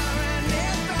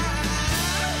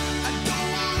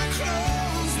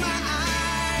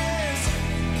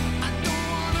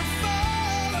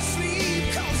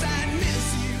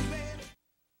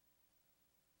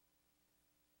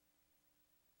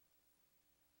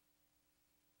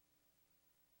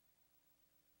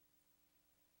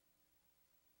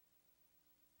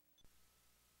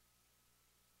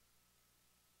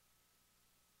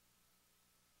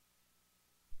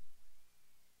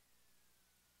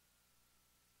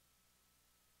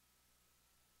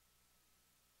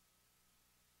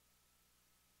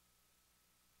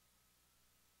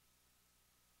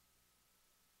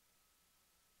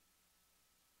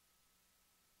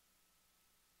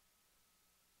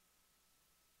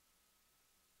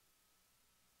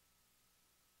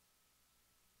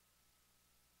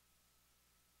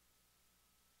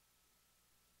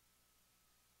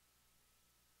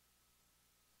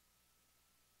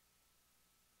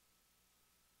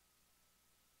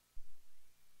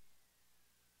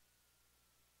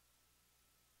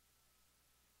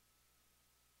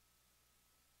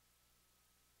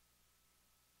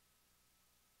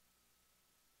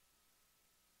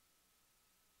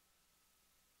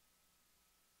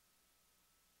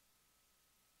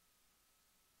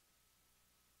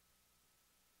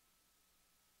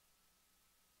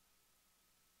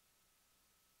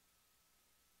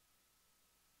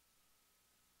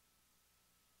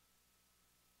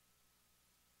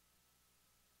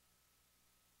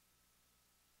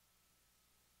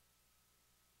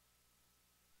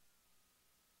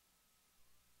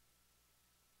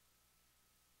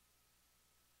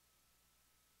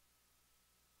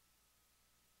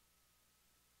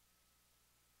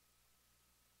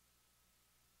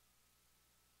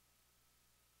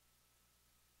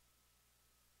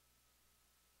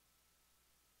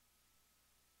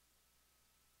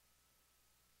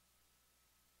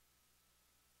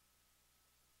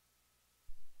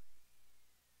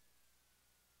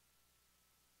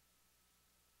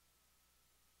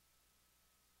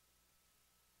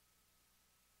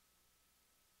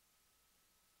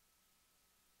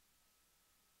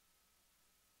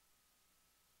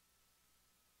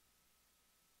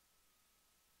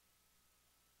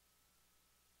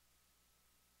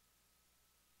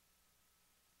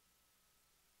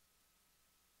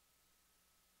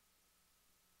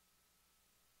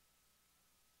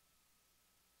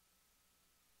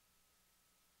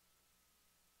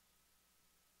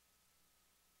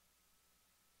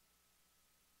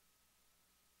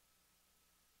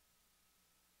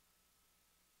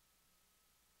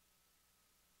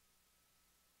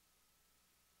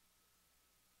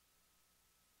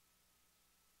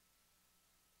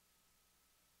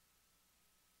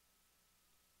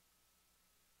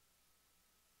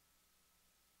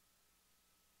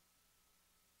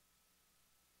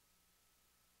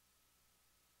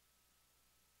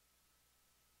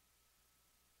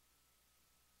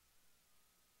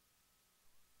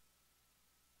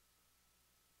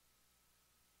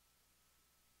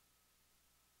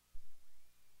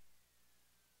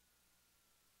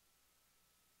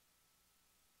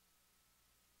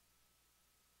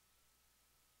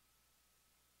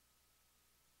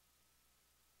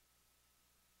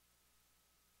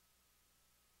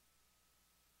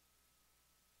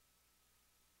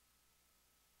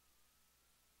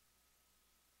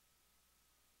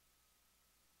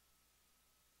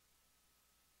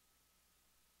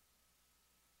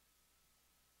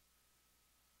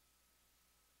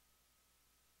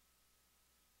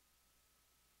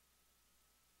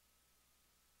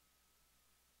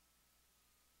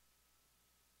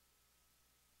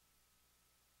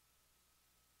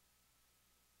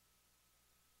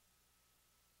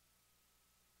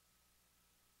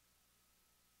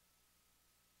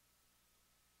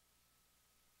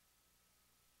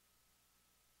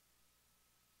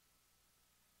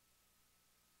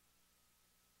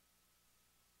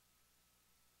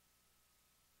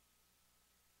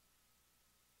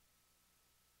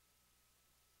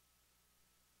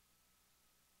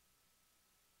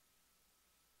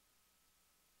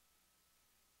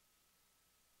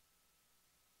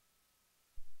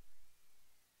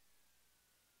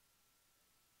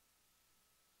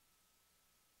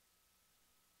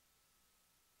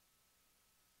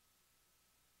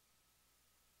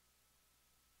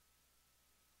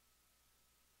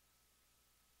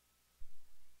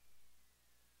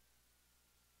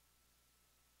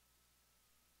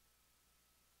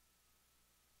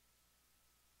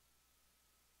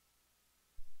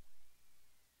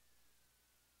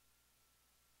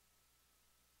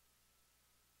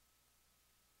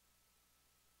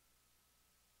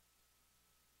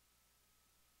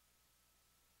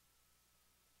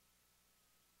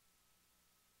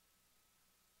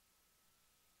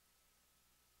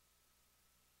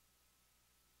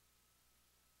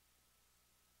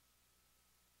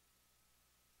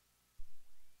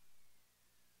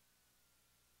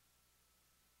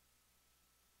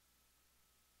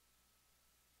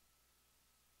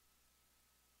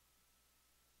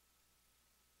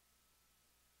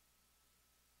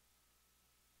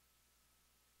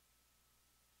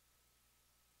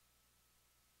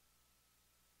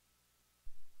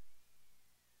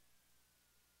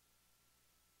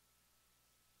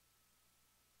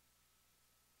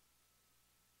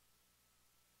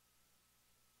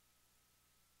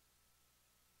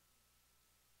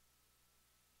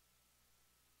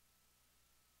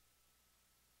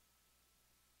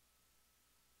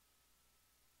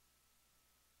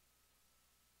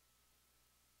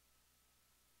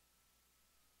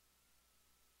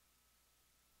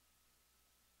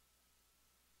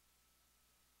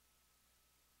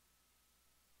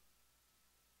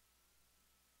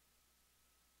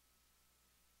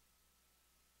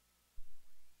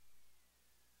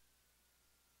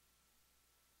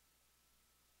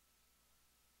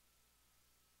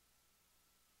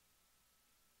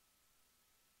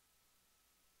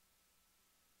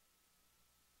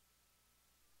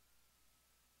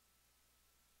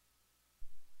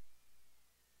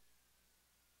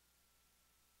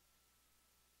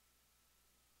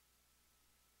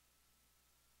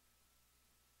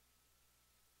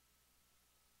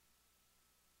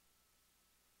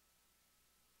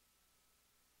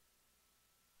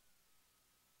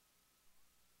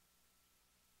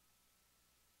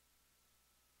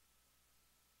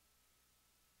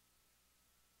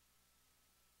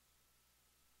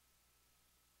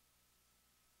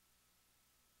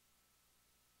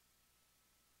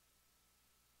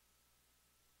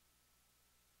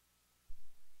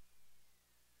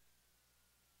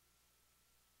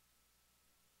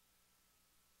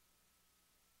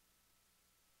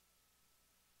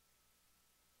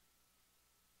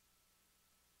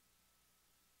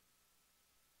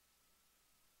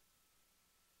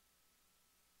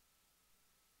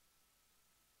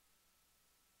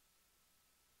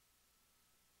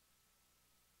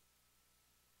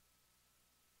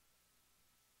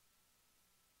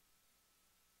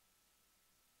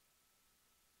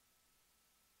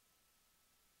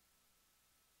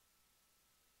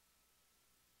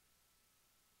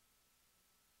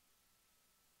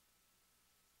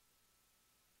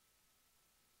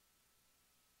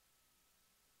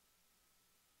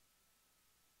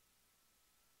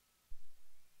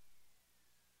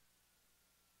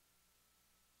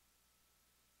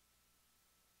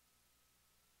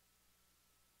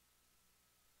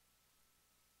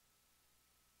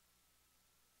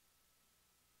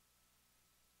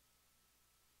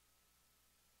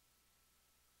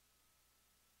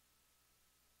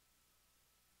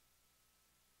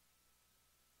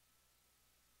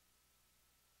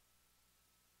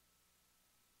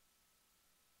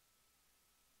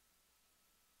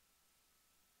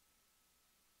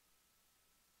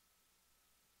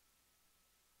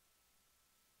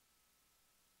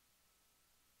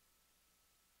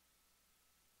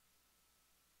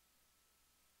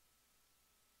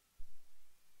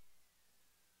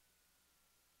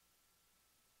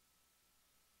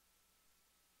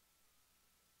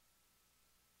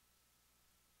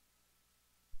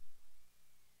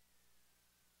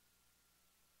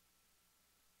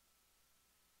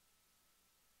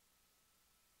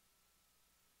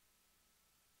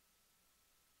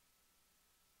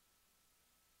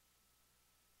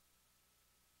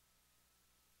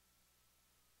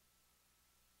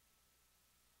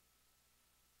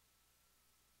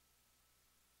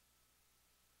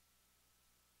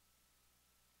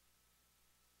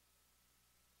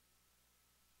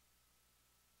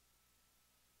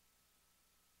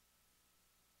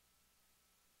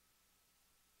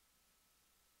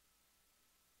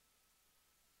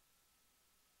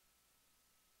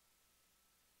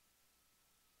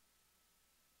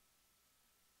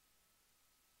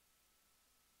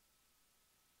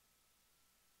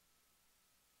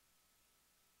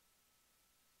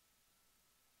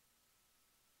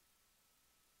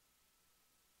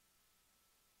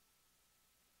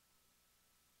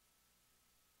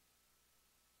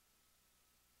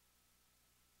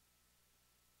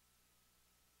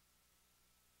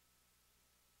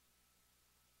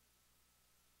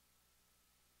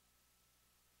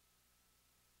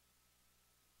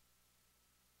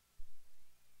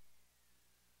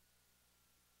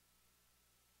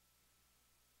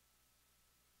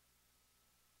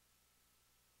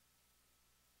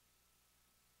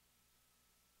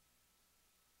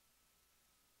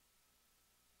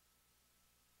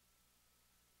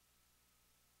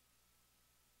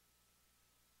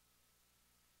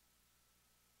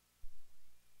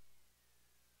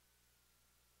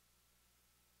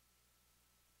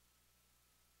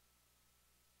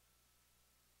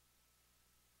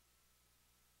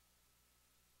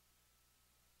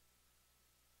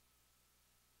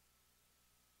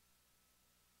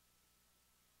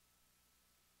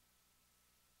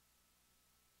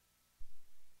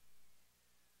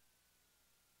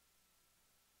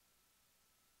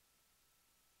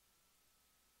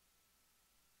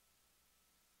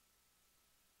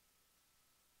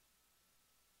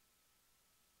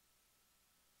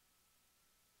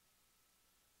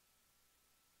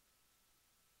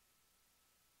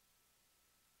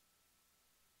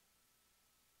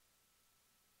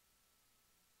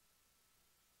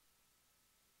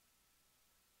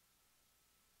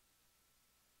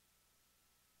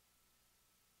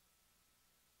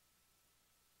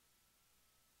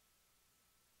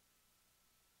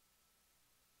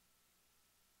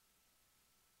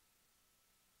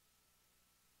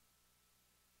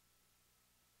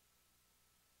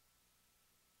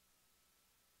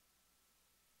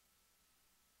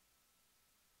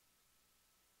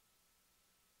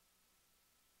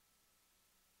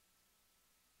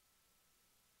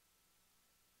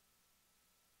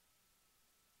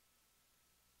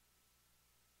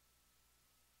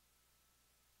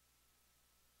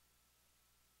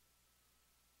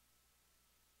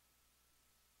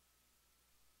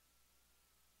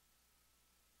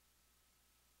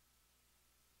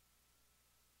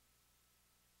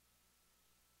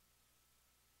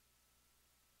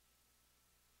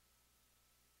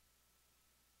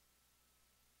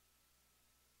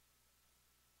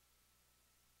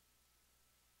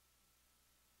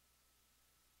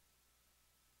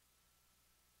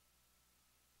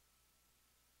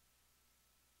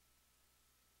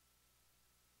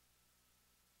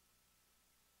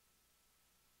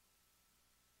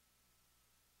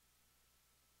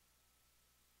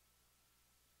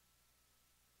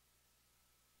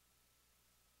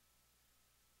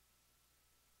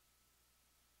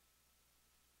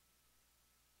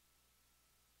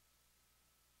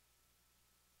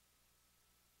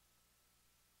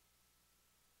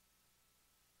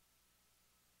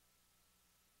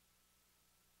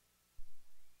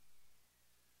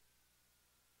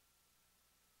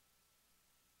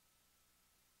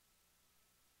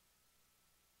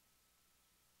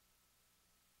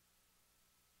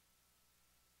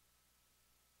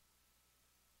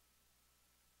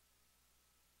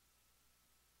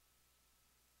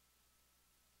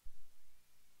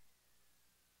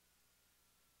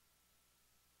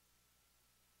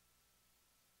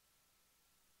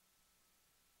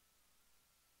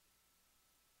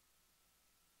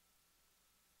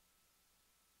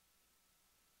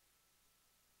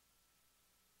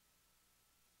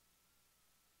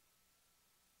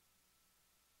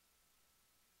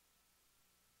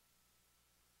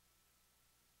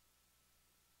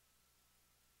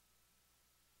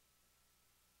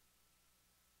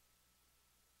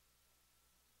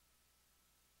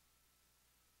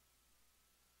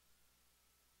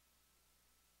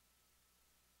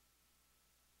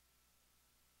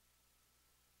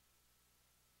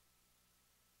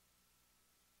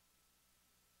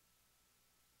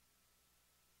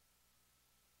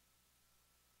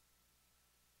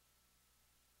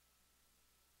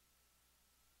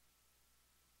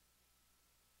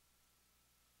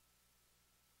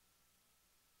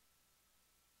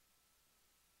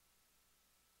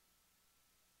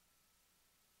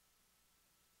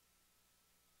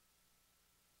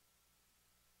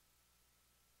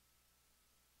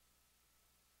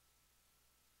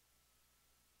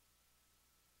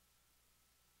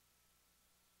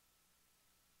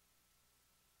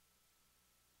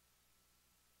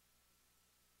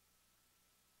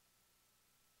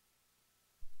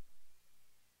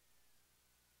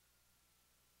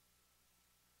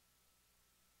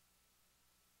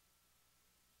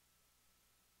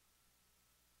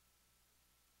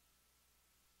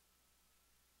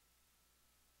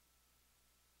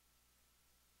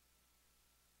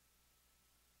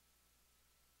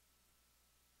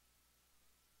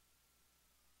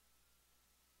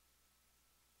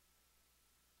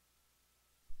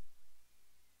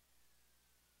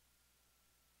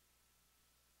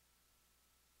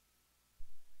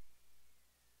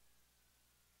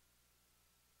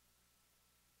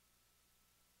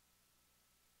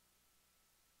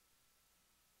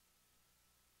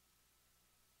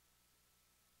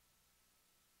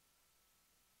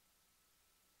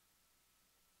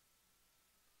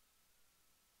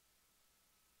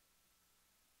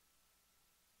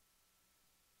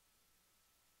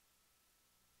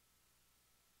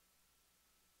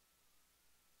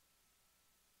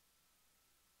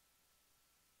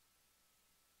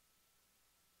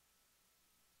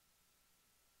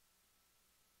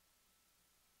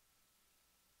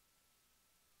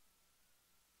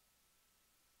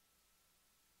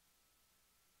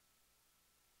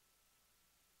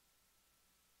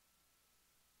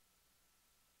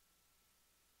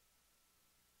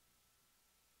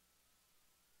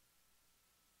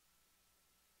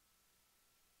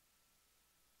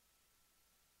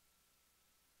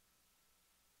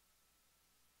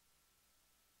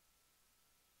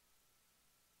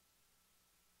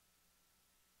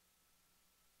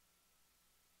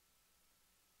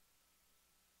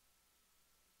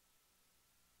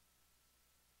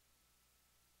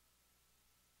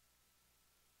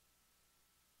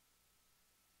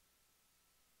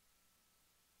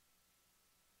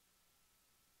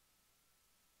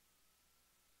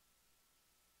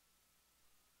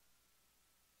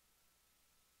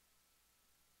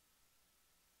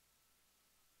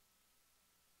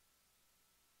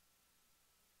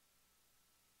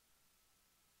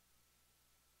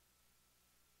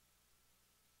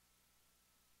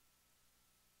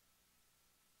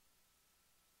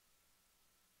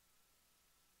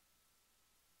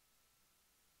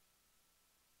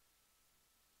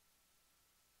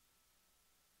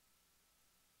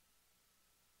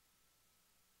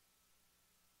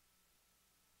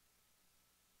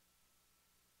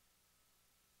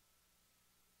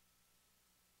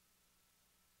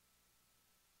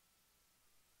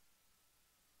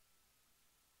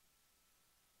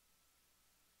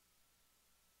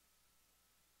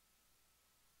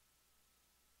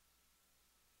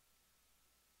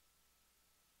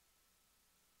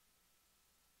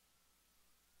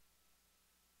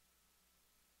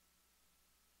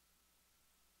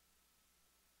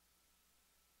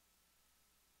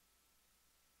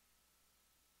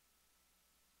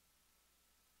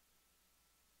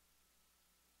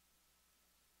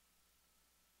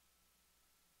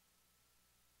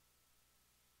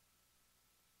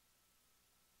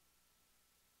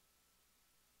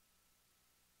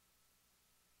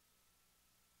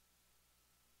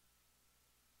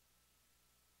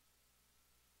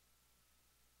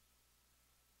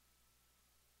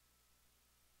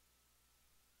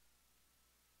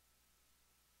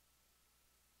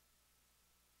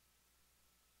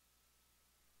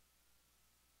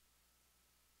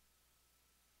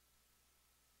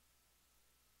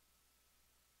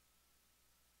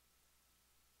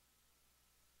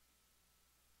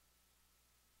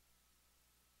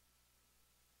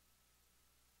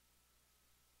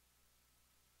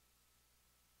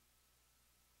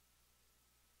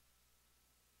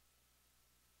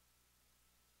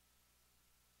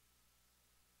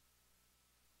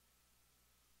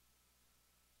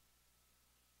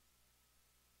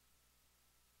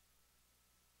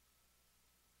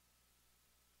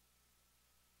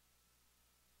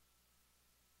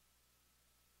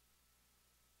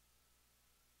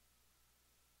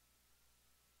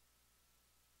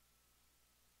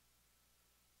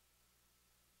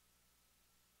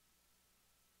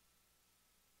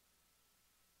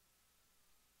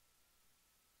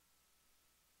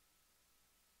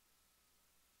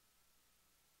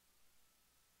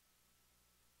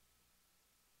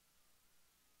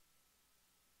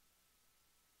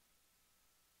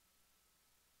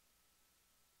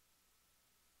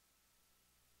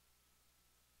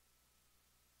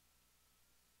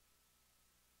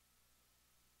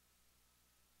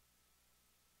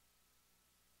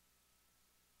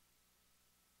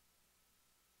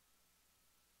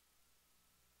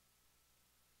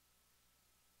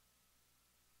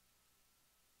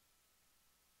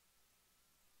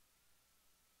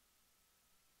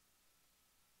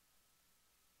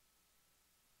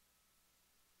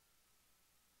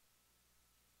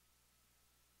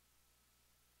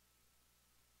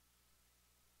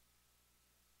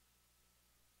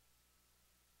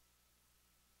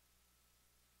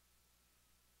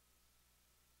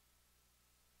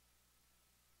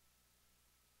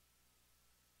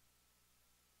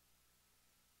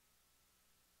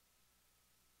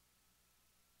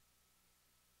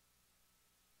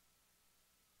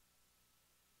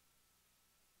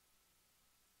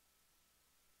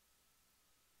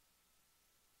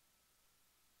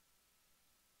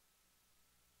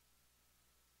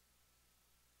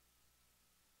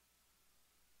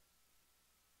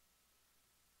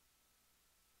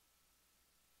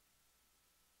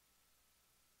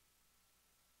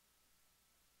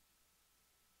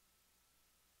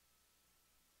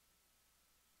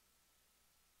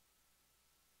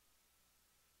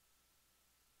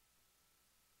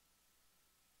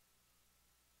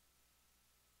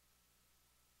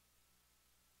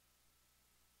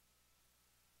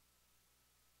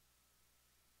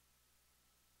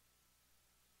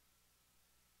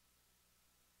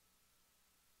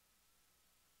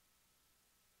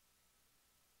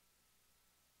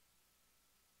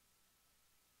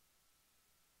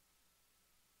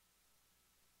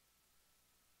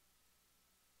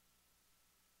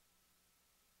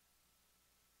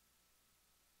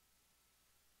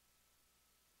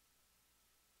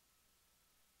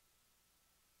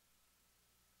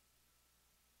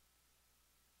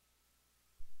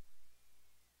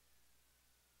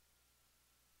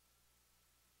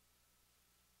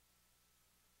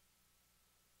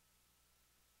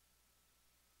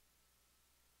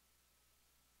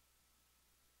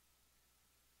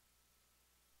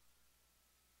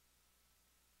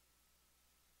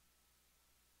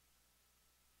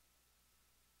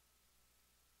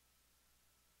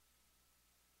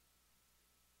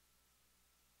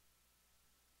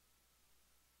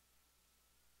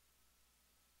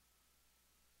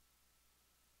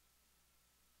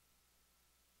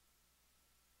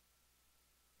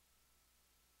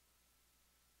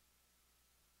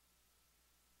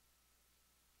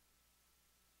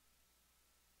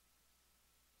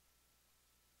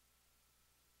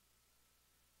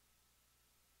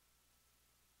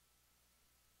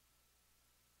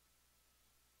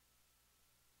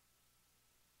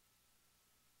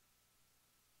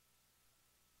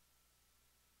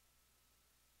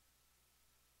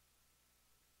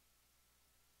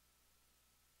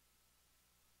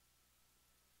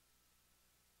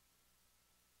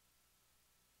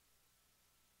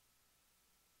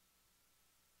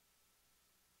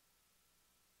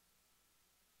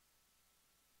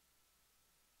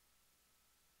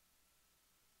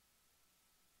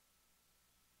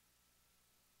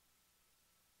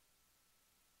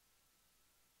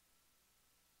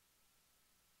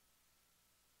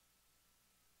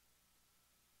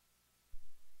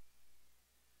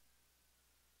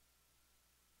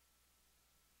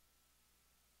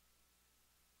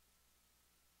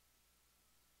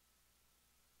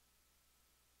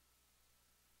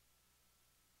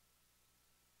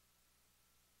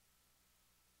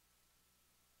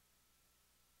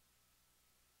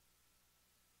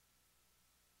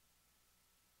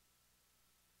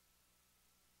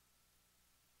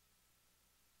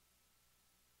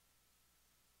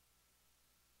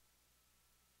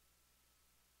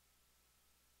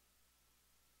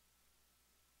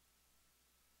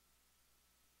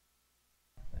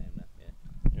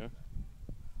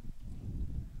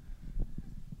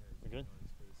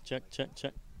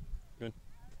 check. Good.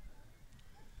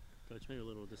 Coach, maybe a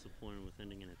little disappointed with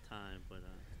ending in a tie, but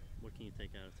what can you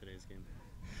take out of today's game?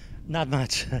 Not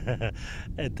much.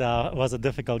 It was a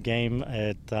difficult game.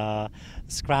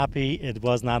 Scrappy. It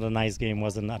was not a nice game.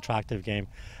 Was an attractive game.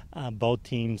 Both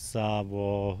teams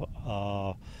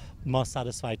were most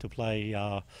satisfied to play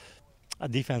a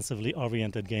defensively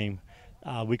oriented game.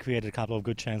 We created a couple of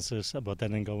good chances, but they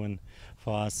didn't go in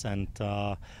for us, and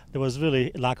there was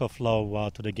really lack of flow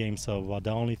to the game. So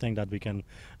the only thing that we can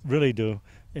really do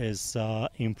is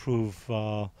improve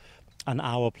on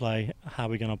our play, how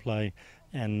we're gonna play,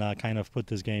 and kind of put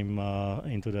this game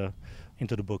into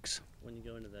the books. When you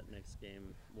go into that next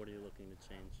game, what are you looking to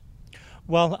change?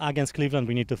 Well, against Cleveland,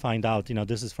 we need to find out.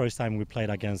 This is the first time we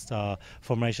played against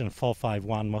formation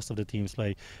 4-5-1. Most of the teams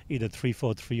play either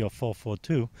 3-4-3 or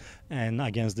 4-4-2. And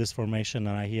against this formation,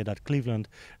 and I hear that Cleveland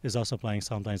is also playing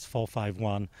sometimes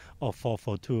 4-5-1 or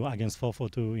 4-4-2. Against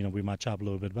 4-4-2, we match up a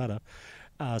little bit better.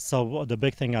 So the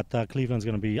big thing at Cleveland is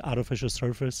going to be artificial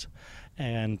surface,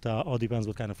 and all depends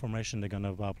what kind of formation they're going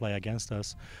to play against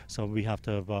us. So we have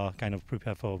to kind of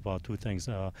prepare for two things,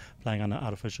 playing on an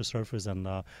artificial surface and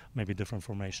maybe different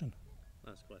formation.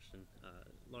 Last question.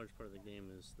 Large part of the game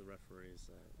is the referees.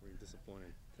 Were you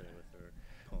disappointed today with their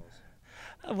calls?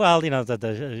 Well,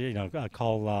 the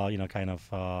call, kind of,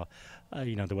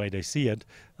 the way they see it.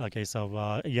 Okay,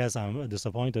 so yes, I'm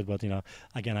disappointed, but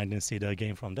again, I didn't see the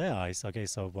game from their eyes. Okay,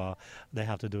 so they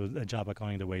have to do a job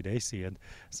according to the way they see it.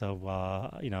 So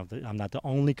I'm not the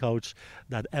only coach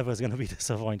that ever is going to be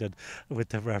disappointed with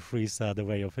the referees, the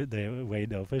way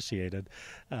they officiated,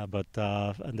 but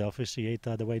they officiate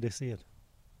the way they see it.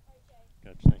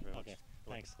 Coach, thank you very much. Okay,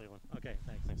 thanks, Cleveland. Okay,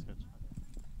 thanks, Coach.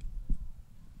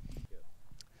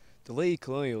 The Lady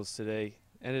Colonials today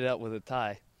ended up with a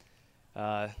tie.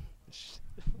 The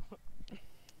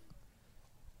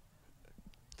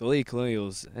Lady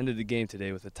Colonials ended the game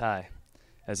today with a tie.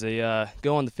 As they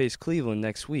go on to face Cleveland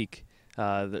next week,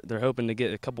 they're hoping to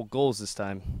get a couple goals this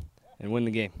time and win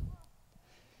the game.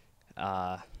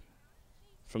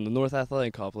 From the North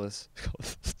Athletic Complex.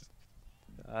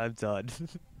 I'm done.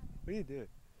 What are you doing?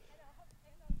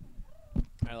 All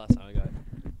right, last time I got it.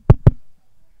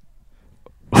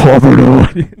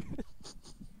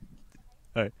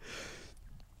 All right.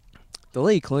 The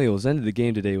Lady Colonials ended the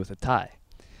game today with a tie.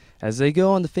 As they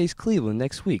go on to face Cleveland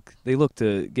next week, they look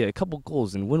to get a couple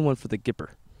goals and win one for the Gipper.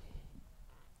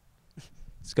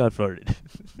 Scott farted.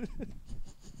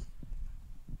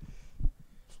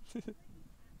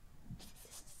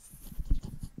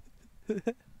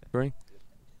 Right?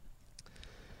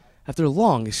 After a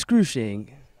long,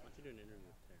 excruciating.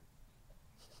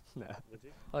 No.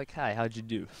 Like, hi, how'd you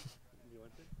do? You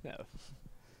want to? No.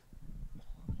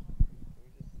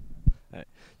 Right.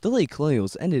 The Lady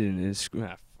Colonials ended in a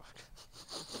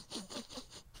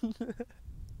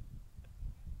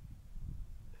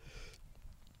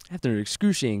After an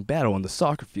excruciating battle on the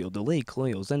soccer field, the Lady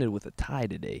Colonials ended with a tie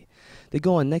today. They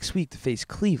go on next week to face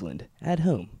Cleveland at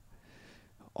home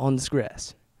on this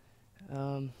grass.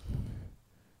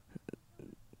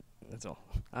 That's all.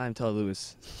 I'm Todd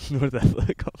Lewis, North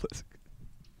Athletic Complex.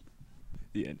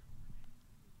 The end.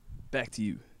 Back to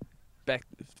you. Back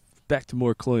to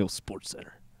more Colonial Sports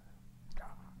Center.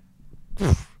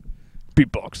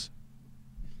 Beatbox.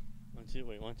 Why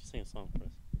don't you sing a song for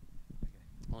us?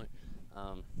 Okay.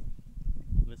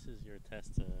 This is your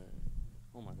test to.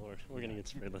 Oh my lord, we're gonna get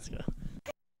sprayed. Let's go.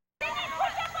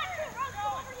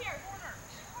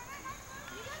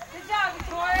 Good job,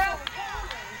 Victoria.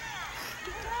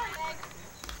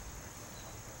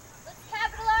 Let's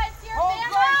capitalize here,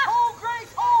 Bama. Hold,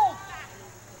 Grace, hold!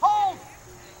 Hold!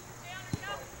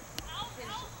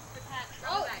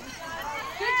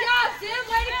 Good job, Sid.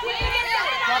 Way to keep it.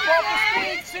 Drop off with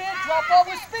speed, Sid. Drop off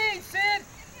with speed, Sid.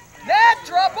 Nat,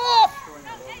 drop off.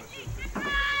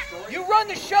 You run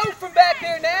the show from back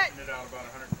there, Nat.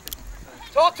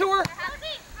 Talk to her.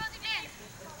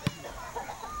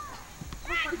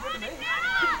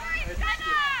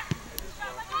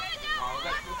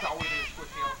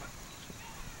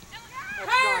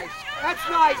 That's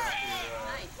nice.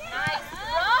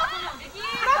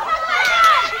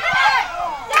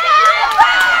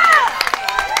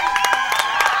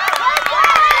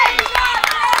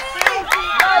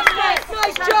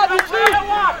 Nice job, you two.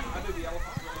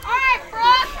 All right,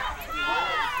 Brooke.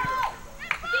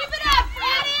 Keep it up,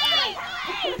 Freddie.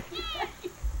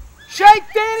 Shape,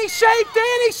 Danny, shape,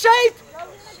 Danny, shape.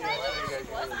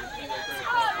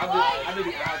 I do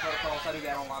the agile calls. I do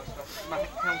that on a lot of stuff. My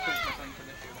count is my thing for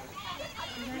this year.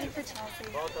 I'm ready for Chelsea.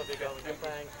 Both of you go. Good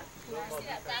thing.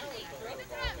 That'll eat.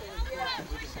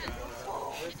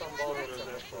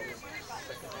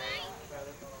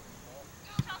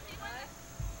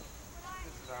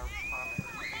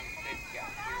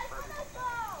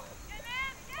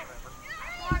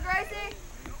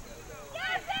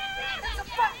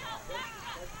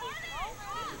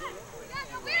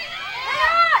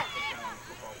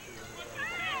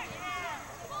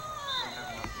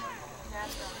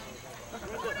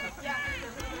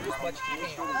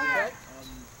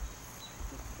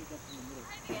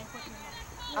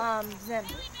 Zim.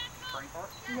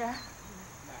 Yeah.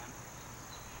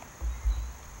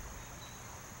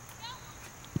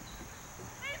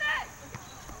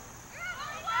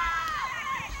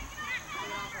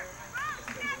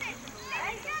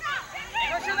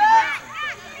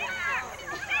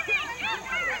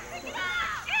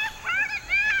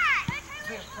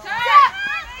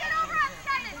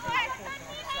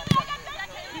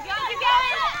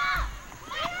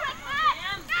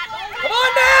 Come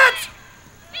on, Nats!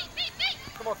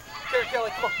 Come on,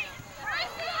 Kelly, come on.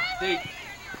 Nice,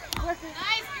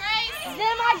 Grace.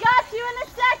 Zim, I got you in a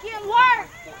second. Work.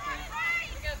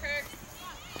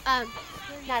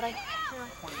 Natalie.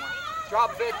 Drop,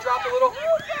 Vic, drop a little.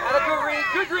 Add a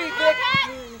good read, Vic.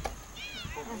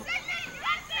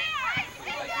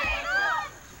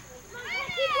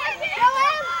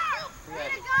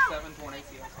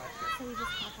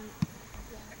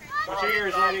 Watch your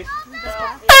ears, ladies.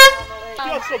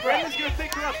 Yo, so Brendan's going to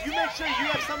pick her up. You make sure you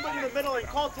have somebody in the middle and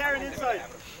call Taryn inside.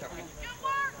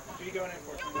 Who you going in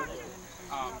for?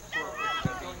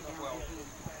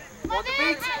 One to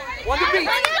beat. One to beat.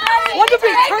 One to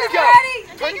beat. Turn and go.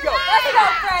 Turn and go. Let's go,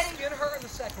 Freddie. Get her in the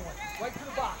second one. Right to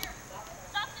the box.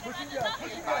 Push and go.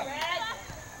 Push and go.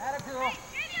 Atta girl.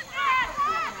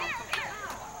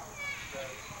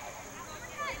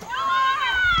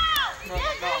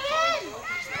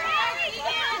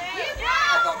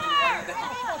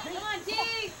 Come on, D.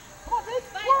 Come on, Vic.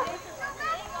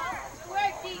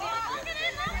 Work, Deegan.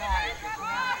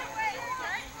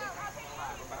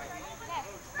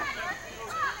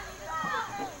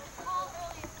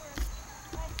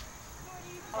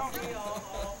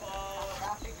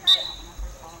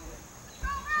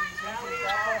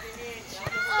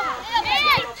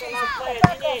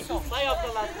 Play off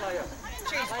the last player.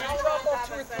 Chase, when you drop off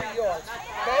 2 or 3 yards,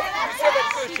 okay? You said that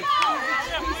cushion.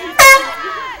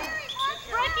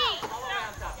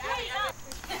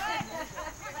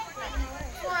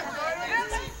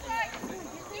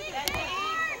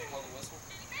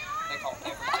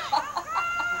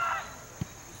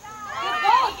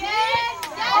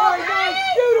 All right, guys,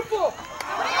 beautiful.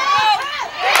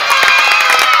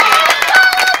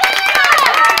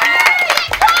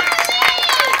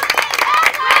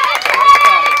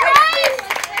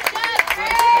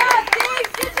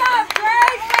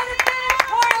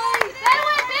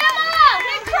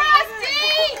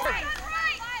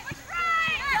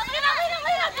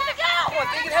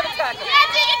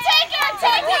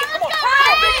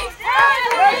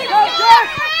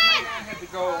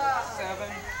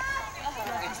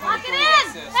 Lock it in!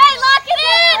 Hey, lock it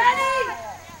in!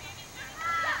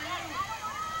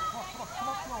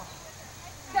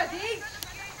 Go, D.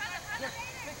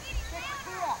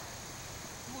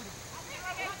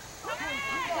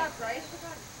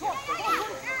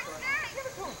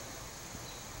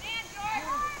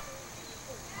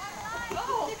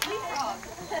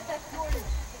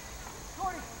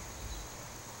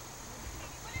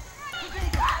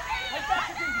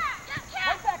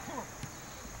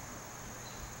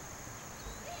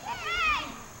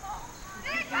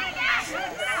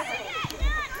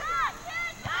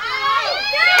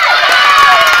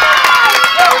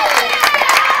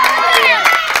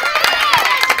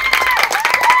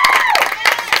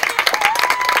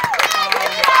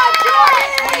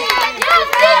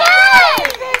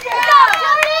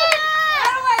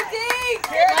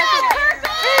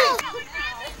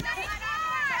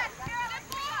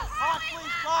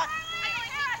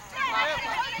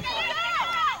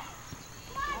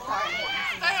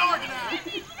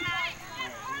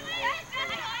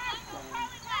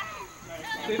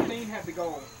 Had the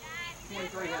goal.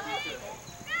 23 had the assist.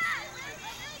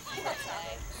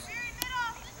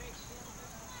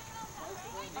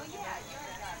 Oh,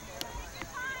 yeah.